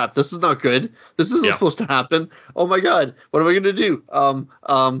 Oh crap, this is not good. This isn't supposed to happen. Oh my god, what am I gonna do?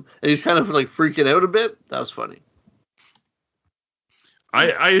 And he's kind of like freaking out a bit. That was funny.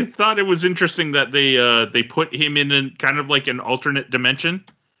 I thought it was interesting that they put him in kind of like an alternate dimension,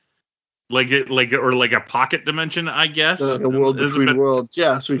 like a pocket dimension, I guess. A world between worlds,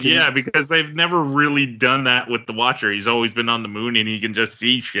 yeah. So because they've never really done that with the Watcher. He's always been on the moon and he can just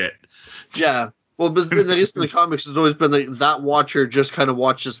see shit. Yeah. Well, but then I guess in the comics, it's always been like that Watcher just kind of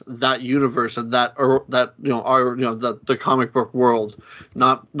watches that universe and the comic book world,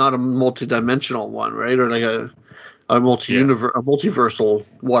 not a multi-dimensional one, right? Or like a multiversal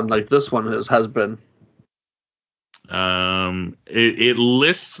one like this one has been. It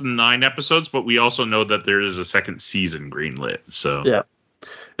lists 9 episodes, but we also know that there is a second season greenlit. So yeah.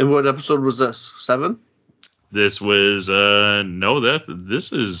 And what episode was this? 7? This was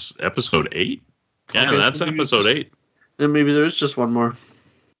this is episode 8. Yeah, okay, that's episode 8. And maybe there is just one more.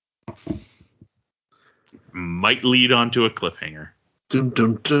 Might lead on to a cliffhanger. Dun,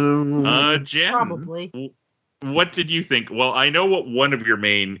 dun, dun. Jen, probably. What did you think? Well, I know what one of your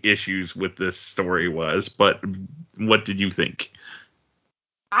main issues with this story was, but what did you think?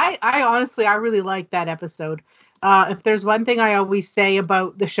 I honestly, I really liked that episode. If there's one thing I always say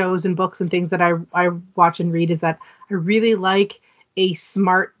about the shows and books and things that I watch and read, is that I really like a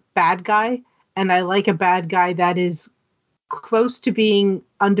smart bad guy, and I like a bad guy that is close to being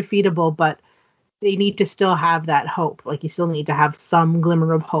undefeatable, but they need to still have that hope. Like, you still need to have some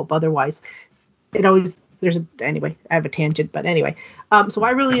glimmer of hope. Otherwise, anyway, I have a tangent, but anyway. So I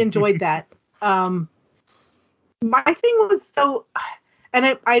really enjoyed that. My thing was, though,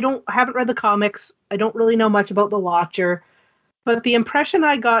 and I haven't read the comics. I don't really know much about the Watcher, but the impression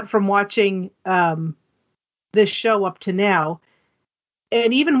I got from watching this show up to now,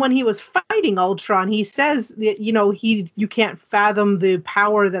 and even when he was fighting Ultron, he says that, you can't fathom the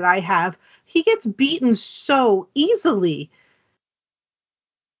power that I have. He gets beaten so easily.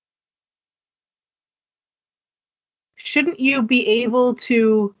 Shouldn't you be able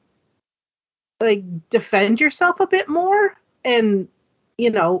to, like, defend yourself a bit more? And,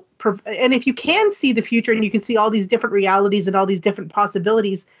 and if you can see the future and you can see all these different realities and all these different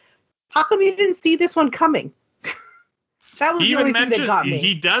possibilities, how come you didn't see this one coming? That was the only thing that got me.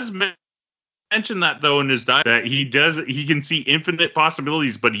 He does mention that, though, in his dialogue, that he can see infinite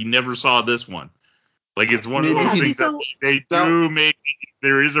possibilities, but he never saw this one. Like, it's one of those things that they do make.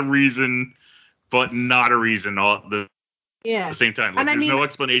 There is a reason, but not a reason at the same time. Like, there's no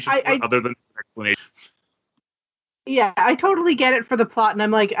explanation other than explanation. Yeah, I totally get it for the plot, and I'm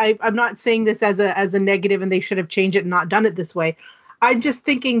like, I'm not saying this as a negative, and they should have changed it and not done it this way. I'm just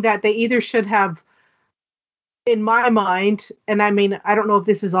thinking that they either should have, in my mind, and I mean, I don't know if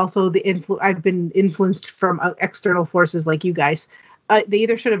this is also I've been influenced from external forces like you guys. They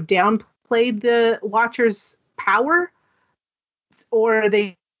either should have downplayed the Watcher's power, or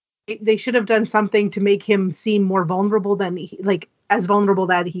they should have done something to make him seem more vulnerable than as vulnerable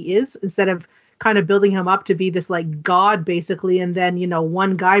that he is, instead of kind of building him up to be this like god basically, and then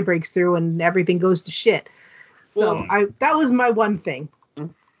one guy breaks through and everything goes to shit. So that was my one thing.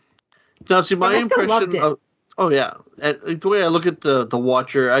 Now, see, my impression of, and the way I look at the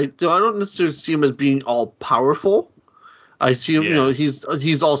Watcher, I don't necessarily see him as being all powerful. I see him,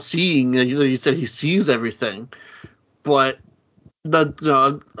 he's all seeing. You said he sees everything, but I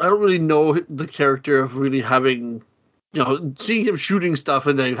don't really know the character of really having, seeing him shooting stuff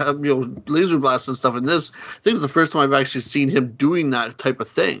and they have, laser blasts and stuff in this. I think it's the first time I've actually seen him doing that type of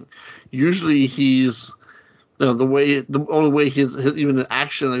thing. Usually he's, the only way he's even in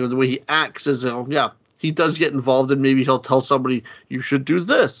action, the way he acts is, he does get involved and maybe he'll tell somebody, you should do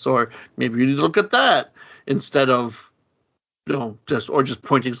this, or maybe you need to look at that, instead of, just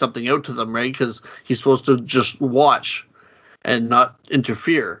pointing something out to them, right? Because he's supposed to just watch and not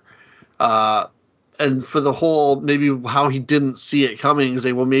interfere. And for the whole, maybe how he didn't see it coming, is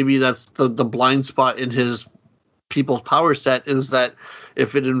maybe that's the blind spot in his people's power set, is that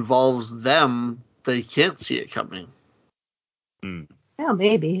if it involves them, they can't see it coming. Yeah,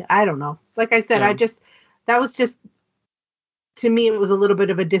 maybe. I don't know. Like I said, that was just, to me, it was a little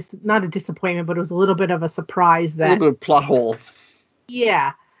bit of not a disappointment, but it was a little bit of a surprise. A little bit of plot hole.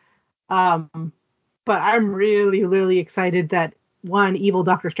 Yeah. But I'm really, really excited that, one, evil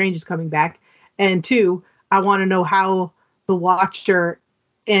Doctor Strange is coming back, and two, I want to know how the Watcher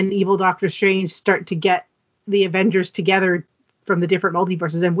and evil Doctor Strange start to get the Avengers together from the different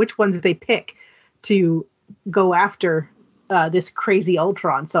multiverses, and which ones they pick to go after this crazy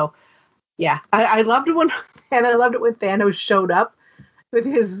Ultron. So, yeah, I loved it when Thanos showed up with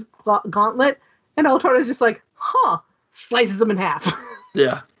his gauntlet, and Ultron is just like, slices him in half.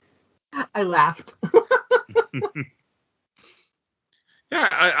 Yeah. I laughed. Yeah,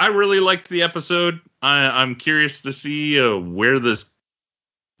 I really liked the episode. I'm curious to see where this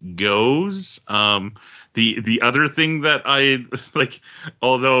goes. The other thing that I like,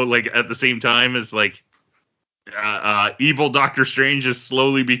 although like at the same time, is like evil Doctor Strange is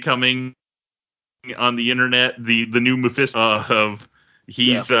slowly becoming on the internet the new Mephisto of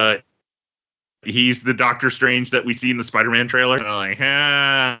he's the Doctor Strange that we see in the Spider-Man trailer. And I'm like,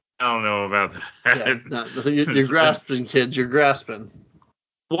 I don't know about that. Yeah, you're grasping, kids. You're grasping.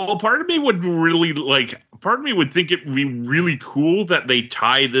 Well, part of me would think it would be really cool that they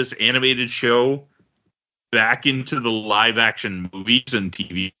tie this animated show back into the live action movies and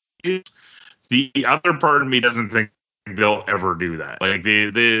TV. The other part of me doesn't think they'll ever do that. Like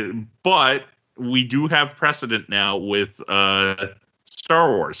but we do have precedent now with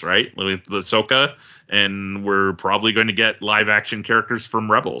Star Wars, right? With Ahsoka, and we're probably going to get live action characters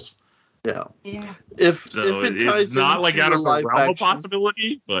from Rebels. Yeah. If it ties it's not like out of a realm of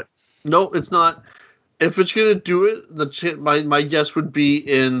possibility, but no, it's not. If it's gonna do it, my guess would be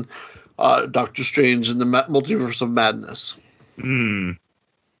in Doctor Strange and the Multiverse of Madness. Because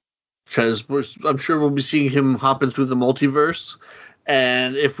I'm sure we'll be seeing him hopping through the multiverse,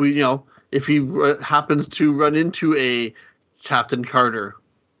 and if he happens to run into a Captain Carter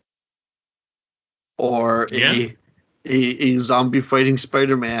or a zombie fighting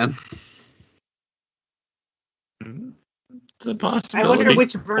Spider-Man. It's a possibility. I wonder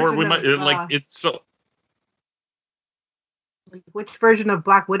which version. Or we might which version of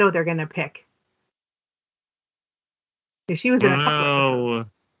Black Widow they're gonna pick. Because she was in a couple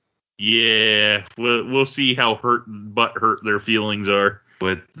episodes. Yeah, we'll see how hurt their feelings are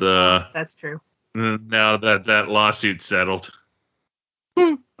with that's true. Now that lawsuit's settled.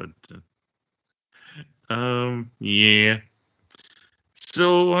 But yeah.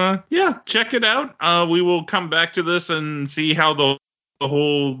 So, check it out. We will come back to this and see how the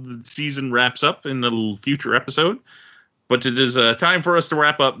whole season wraps up in the future episode. But it is time for us to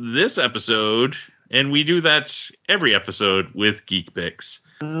wrap up this episode, and we do that every episode with Geek Picks.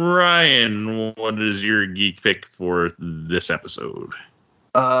 Ryan, what is your Geek Pick for this episode?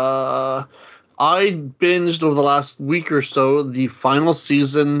 I binged over the last week or so the final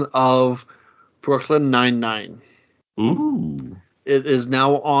season of Brooklyn Nine-Nine. Ooh. It is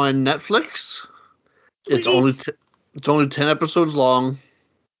now on Netflix. It's only 10 episodes long,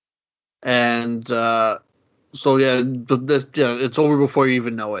 and it's over before you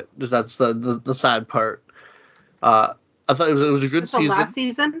even know it. That's the sad part. I thought it was a good season. The last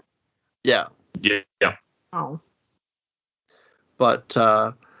season? Yeah. Yeah. Oh. But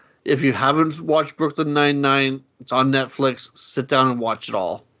if you haven't watched Brooklyn Nine-Nine, it's on Netflix. Sit down and watch it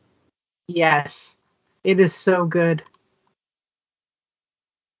all. Yes, it is so good.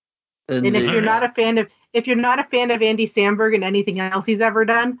 And if you're not a fan of Andy Samberg and anything else he's ever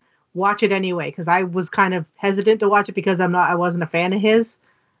done, watch it anyway. Because I was kind of hesitant to watch it because I wasn't a fan of his.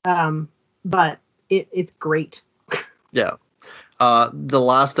 But it's great. Yeah. The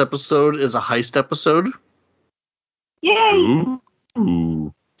last episode is a heist episode. Yay!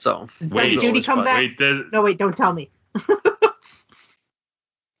 Ooh. So wait, does Judy come back? No, wait, don't tell me.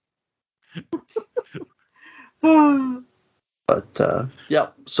 But yeah,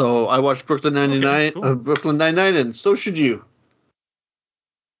 so I watched Brooklyn Nine-Nine, okay, cool. Brooklyn Nine-Nine, and so should you.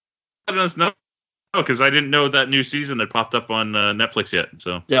 Let us know, because I didn't know that new season had popped up on Netflix yet.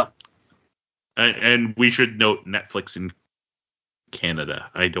 So yeah, and we should note Netflix in Canada.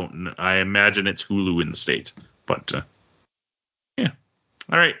 I imagine it's Hulu in the States, but yeah.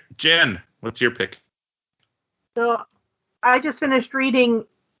 All right, Jen, what's your pick? So I just finished reading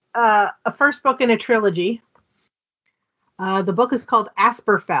a first book in a trilogy. The book is called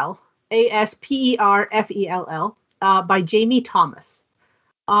Asperfell, Asperfell, by Jamie Thomas.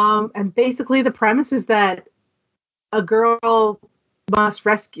 And basically the premise is that a girl must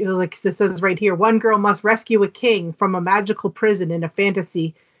rescue, like this says right here, one girl must rescue a king from a magical prison in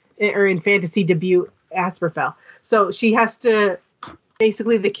fantasy debut Asperfell. So she has to,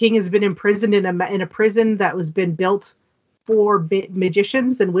 basically the king has been imprisoned in a prison that was been built for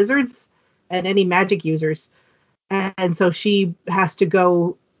magicians and wizards and any magic users. And so she has to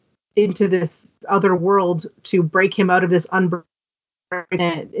go into this other world to break him out of this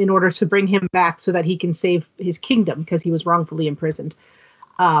in order to bring him back so that he can save his kingdom because he was wrongfully imprisoned.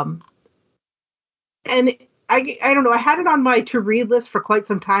 And I don't know, I had it on my to read list for quite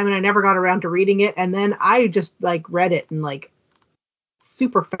some time and I never got around to reading it. And then I just like read it in like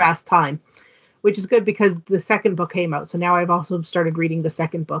super fast time, which is good because the second book came out. So now I've also started reading the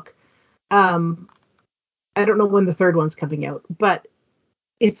second book. I don't know when the third one's coming out, but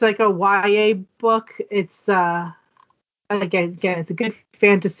it's like a YA book. It's, again, it's a good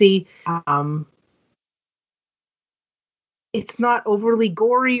fantasy. It's not overly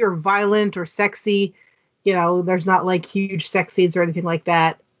gory or violent or sexy. You know, there's not like huge sex scenes or anything like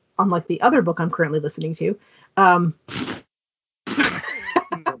that, unlike the other book I'm currently listening to. But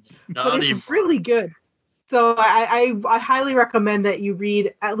it's really good. So I highly recommend that you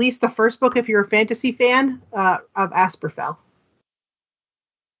read at least the first book if you're a fantasy fan of Asperfell.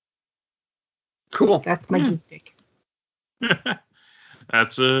 Cool. That's my geek pick.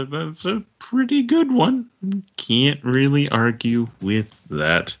 That's a pretty good one. Can't really argue with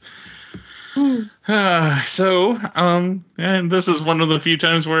that. And this is one of the few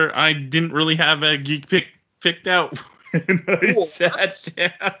times where I didn't really have a geek picked out when I sat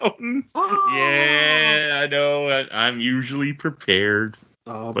down. Yeah, I know. I'm usually prepared,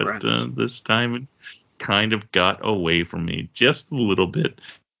 but this time it kind of got away from me just a little bit.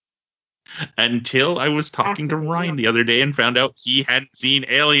 Until I was talking to Ryan the other day and found out he hadn't seen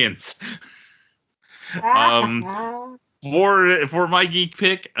Aliens. For my geek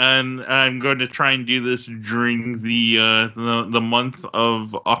pick, and I'm going to try and do this during the month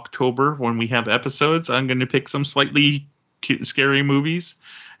of October when we have episodes. I'm going to pick some slightly scary movies,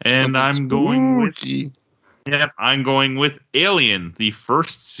 and I'm going with Alien, the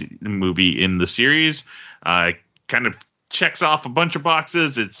first movie in the series. Kind of checks off a bunch of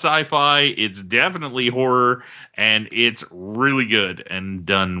boxes. It's sci-fi, it's definitely horror, and it's really good and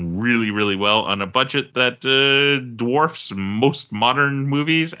done really, really well on a budget that dwarfs most modern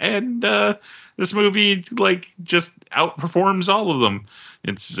movies. And this movie just outperforms all of them.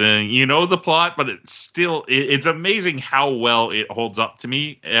 It's the plot, but it's amazing how well it holds up to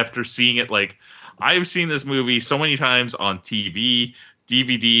me after seeing it. Like, I've seen this movie so many times on TV,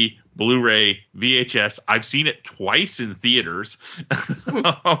 DVD, Blu-ray, VHS. I've seen it twice in theaters,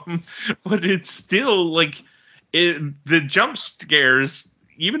 but it's still the jump scares,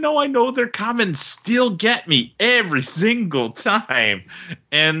 even though I know they're common, still get me every single time.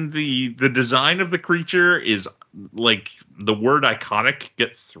 And the design of the creature is like, the word iconic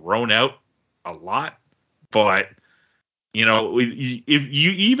gets thrown out a lot, but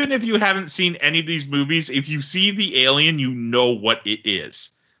if you haven't seen any of these movies, if you see the alien, you know what it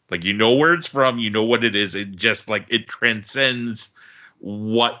is. Like, you know where it's from, you know what it is. It just it transcends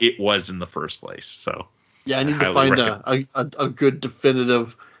what it was in the first place. So yeah, I need to find a good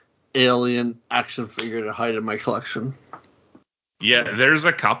definitive alien action figure to hide in my collection. Yeah, there's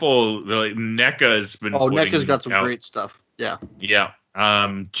a couple. NECA's been. Oh, NECA's got some great stuff. Yeah. Yeah.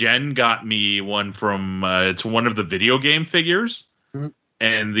 Jen got me one from. It's one of the video game figures. Mm-hmm.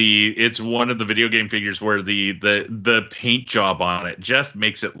 And it's one of the video game figures where the paint job on it just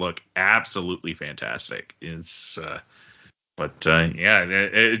makes it look absolutely fantastic. It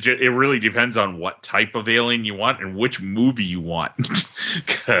really depends on what type of alien you want and which movie you want,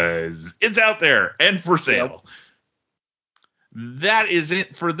 because it's out there and for sale. Yep. That is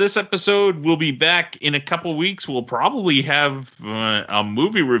it for this episode. We'll be back in a couple weeks. We'll probably have a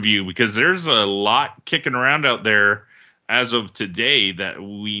movie review because there's a lot kicking around out there as of today that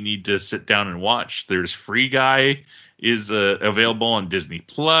we need to sit down and watch. There's Free Guy is available on Disney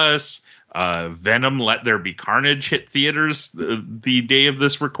Plus. Venom: Let There Be Carnage hit theaters the day of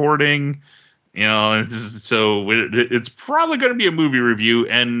this recording. So it's probably going to be a movie review.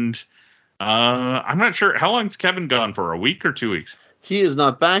 And I'm not sure, how long's Kevin gone for? A week or 2 weeks? He is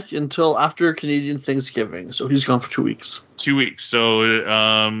not back until after Canadian Thanksgiving, so he's gone for 2 weeks. 2 weeks. So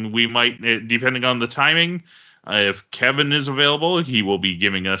we might, depending on the timing. If Kevin is available, he will be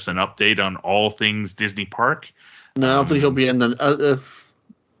giving us an update on all things Disney Park. No, I don't think he'll be in the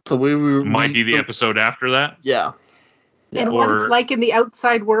might be the episode after that. Yeah. And what it's like in the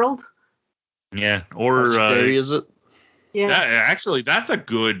outside world. Yeah. Or how scary is it? Yeah. That's a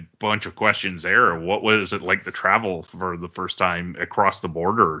good bunch of questions there. What was it like to travel for the first time across the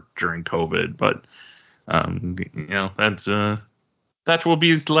border during COVID? But that will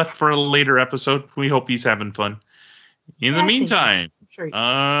be left for a later episode. We hope he's having fun. In the meantime,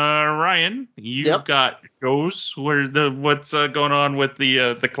 Ryan, you've got shows what's going on with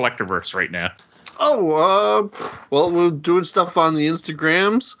the Collectorverse right now? Well, we're doing stuff on the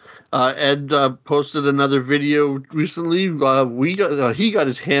Instagrams. Ed posted another video recently. He got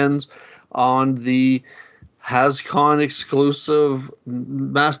his hands on the HasCon exclusive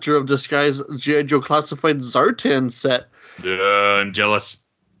Master of Disguise G.I. Joe Classified Zartan set. I'm jealous.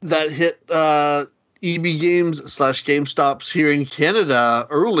 That hit EB Games / GameStops here in Canada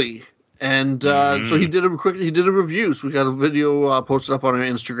early. And so he did a review. So we got a video posted up on our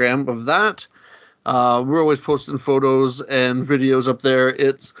Instagram of that. We're always posting photos and videos up there.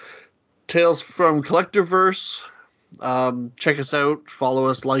 It's Tales from Collectorverse. Check us out, follow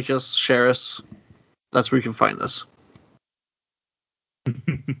us, like us, share us. That's where you can find us.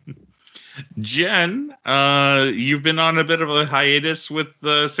 Jen, you've been on a bit of a hiatus with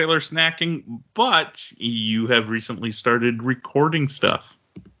Sailor Snacking, but you have recently started recording stuff.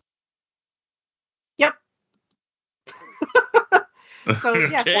 Yep. So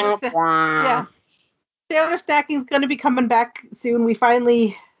yeah, Okay. Sailor Snacking is going to be coming back soon. We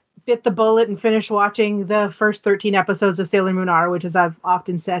finally bit the bullet and finished watching the first 13 episodes of Sailor Moon R, which, as I've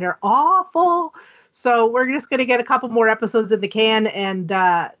often said, are awful. So we're just going to get a couple more episodes in the can, and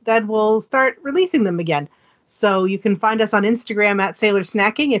then we'll start releasing them again. So you can find us on Instagram at Sailor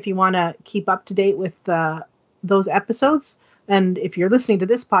Snacking if you want to keep up to date with those episodes. And if you're listening to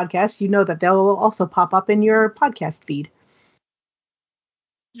this podcast, you know that they'll also pop up in your podcast feed.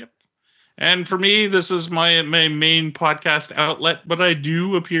 And for me, this is my main podcast outlet, but I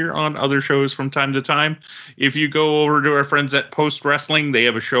do appear on other shows from time to time. If you go over to our friends at Post Wrestling, they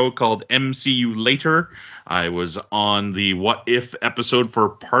have a show called MCU Later. I was on the What If episode for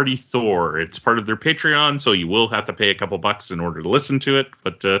Party Thor. It's part of their Patreon, so you will have to pay a couple bucks in order to listen to it.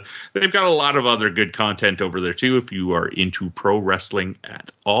 But they've got a lot of other good content over there, too, if you are into pro wrestling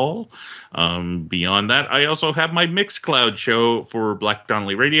at all. Beyond that, I also have my Mixcloud show for Black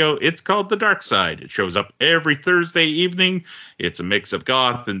Donnelly Radio. It's called The Dark Side. It shows up every Thursday evening. It's a mix of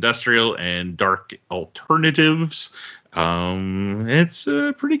goth, industrial, and dark alternatives. It's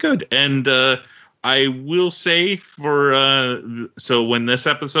pretty good. And I will say so when this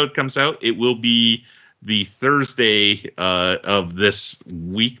episode comes out, it will be the Thursday of this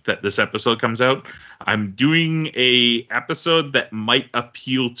week that this episode comes out. I'm doing a episode that might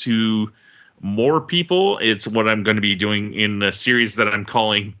appeal to more people. It's what I'm going to be doing in a series that I'm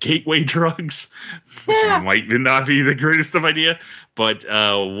calling Gateway Drugs, which might not be the greatest of idea, but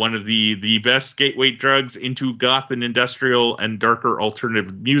one of the best gateway drugs into goth and industrial and darker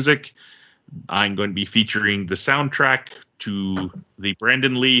alternative music. I'm going to be featuring the soundtrack to the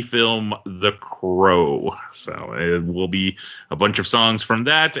Brandon Lee film The Crow. So it will be a bunch of songs from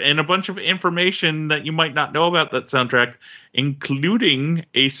that and a bunch of information that you might not know about that soundtrack, including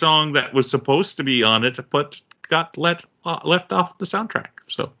a song that was supposed to be on it but got left off the soundtrack.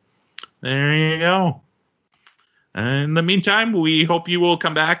 So there you go. In the meantime, we hope you will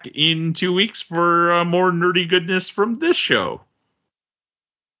come back in 2 weeks for more nerdy goodness from this show.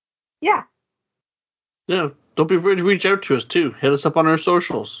 Yeah. Yeah, don't be afraid to reach out to us, too. Hit us up on our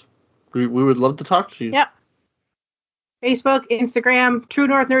socials. We would love to talk to you. Yep. Facebook, Instagram,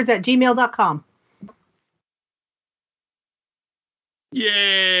 TrueNorthNerds@gmail.com.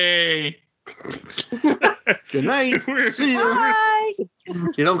 Yay! Good night. See you. Bye!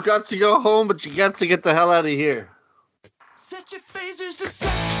 You don't got to go home, but you got to get the hell out of here. Set your phasers to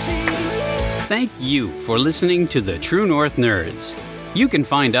sexy. Thank you for listening to the True North Nerds. You can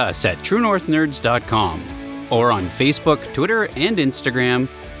find us at TrueNorthNerds.com or on Facebook, Twitter, and Instagram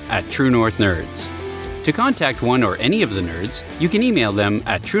at True North Nerds. To contact one or any of the nerds, you can email them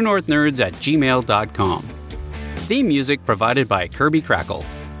at TrueNorthNerds@gmail.com. Theme music provided by Kirby Crackle.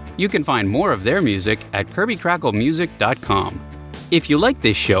 You can find more of their music at KirbyCrackleMusic.com. If you like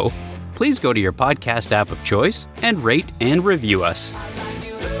this show, please go to your podcast app of choice and rate and review us.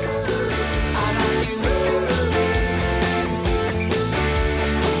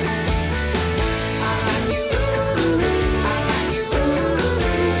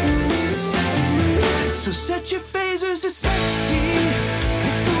 So set your phasers to sexy.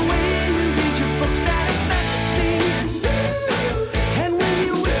 It's the way you read your books that affects me. And when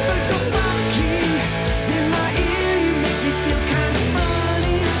you whisper goes funky in my ear, you make me feel kind of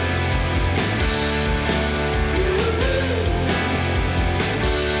funny.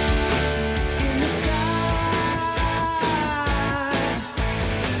 In the sky.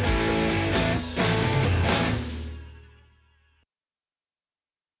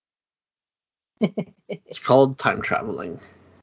 It's called time traveling.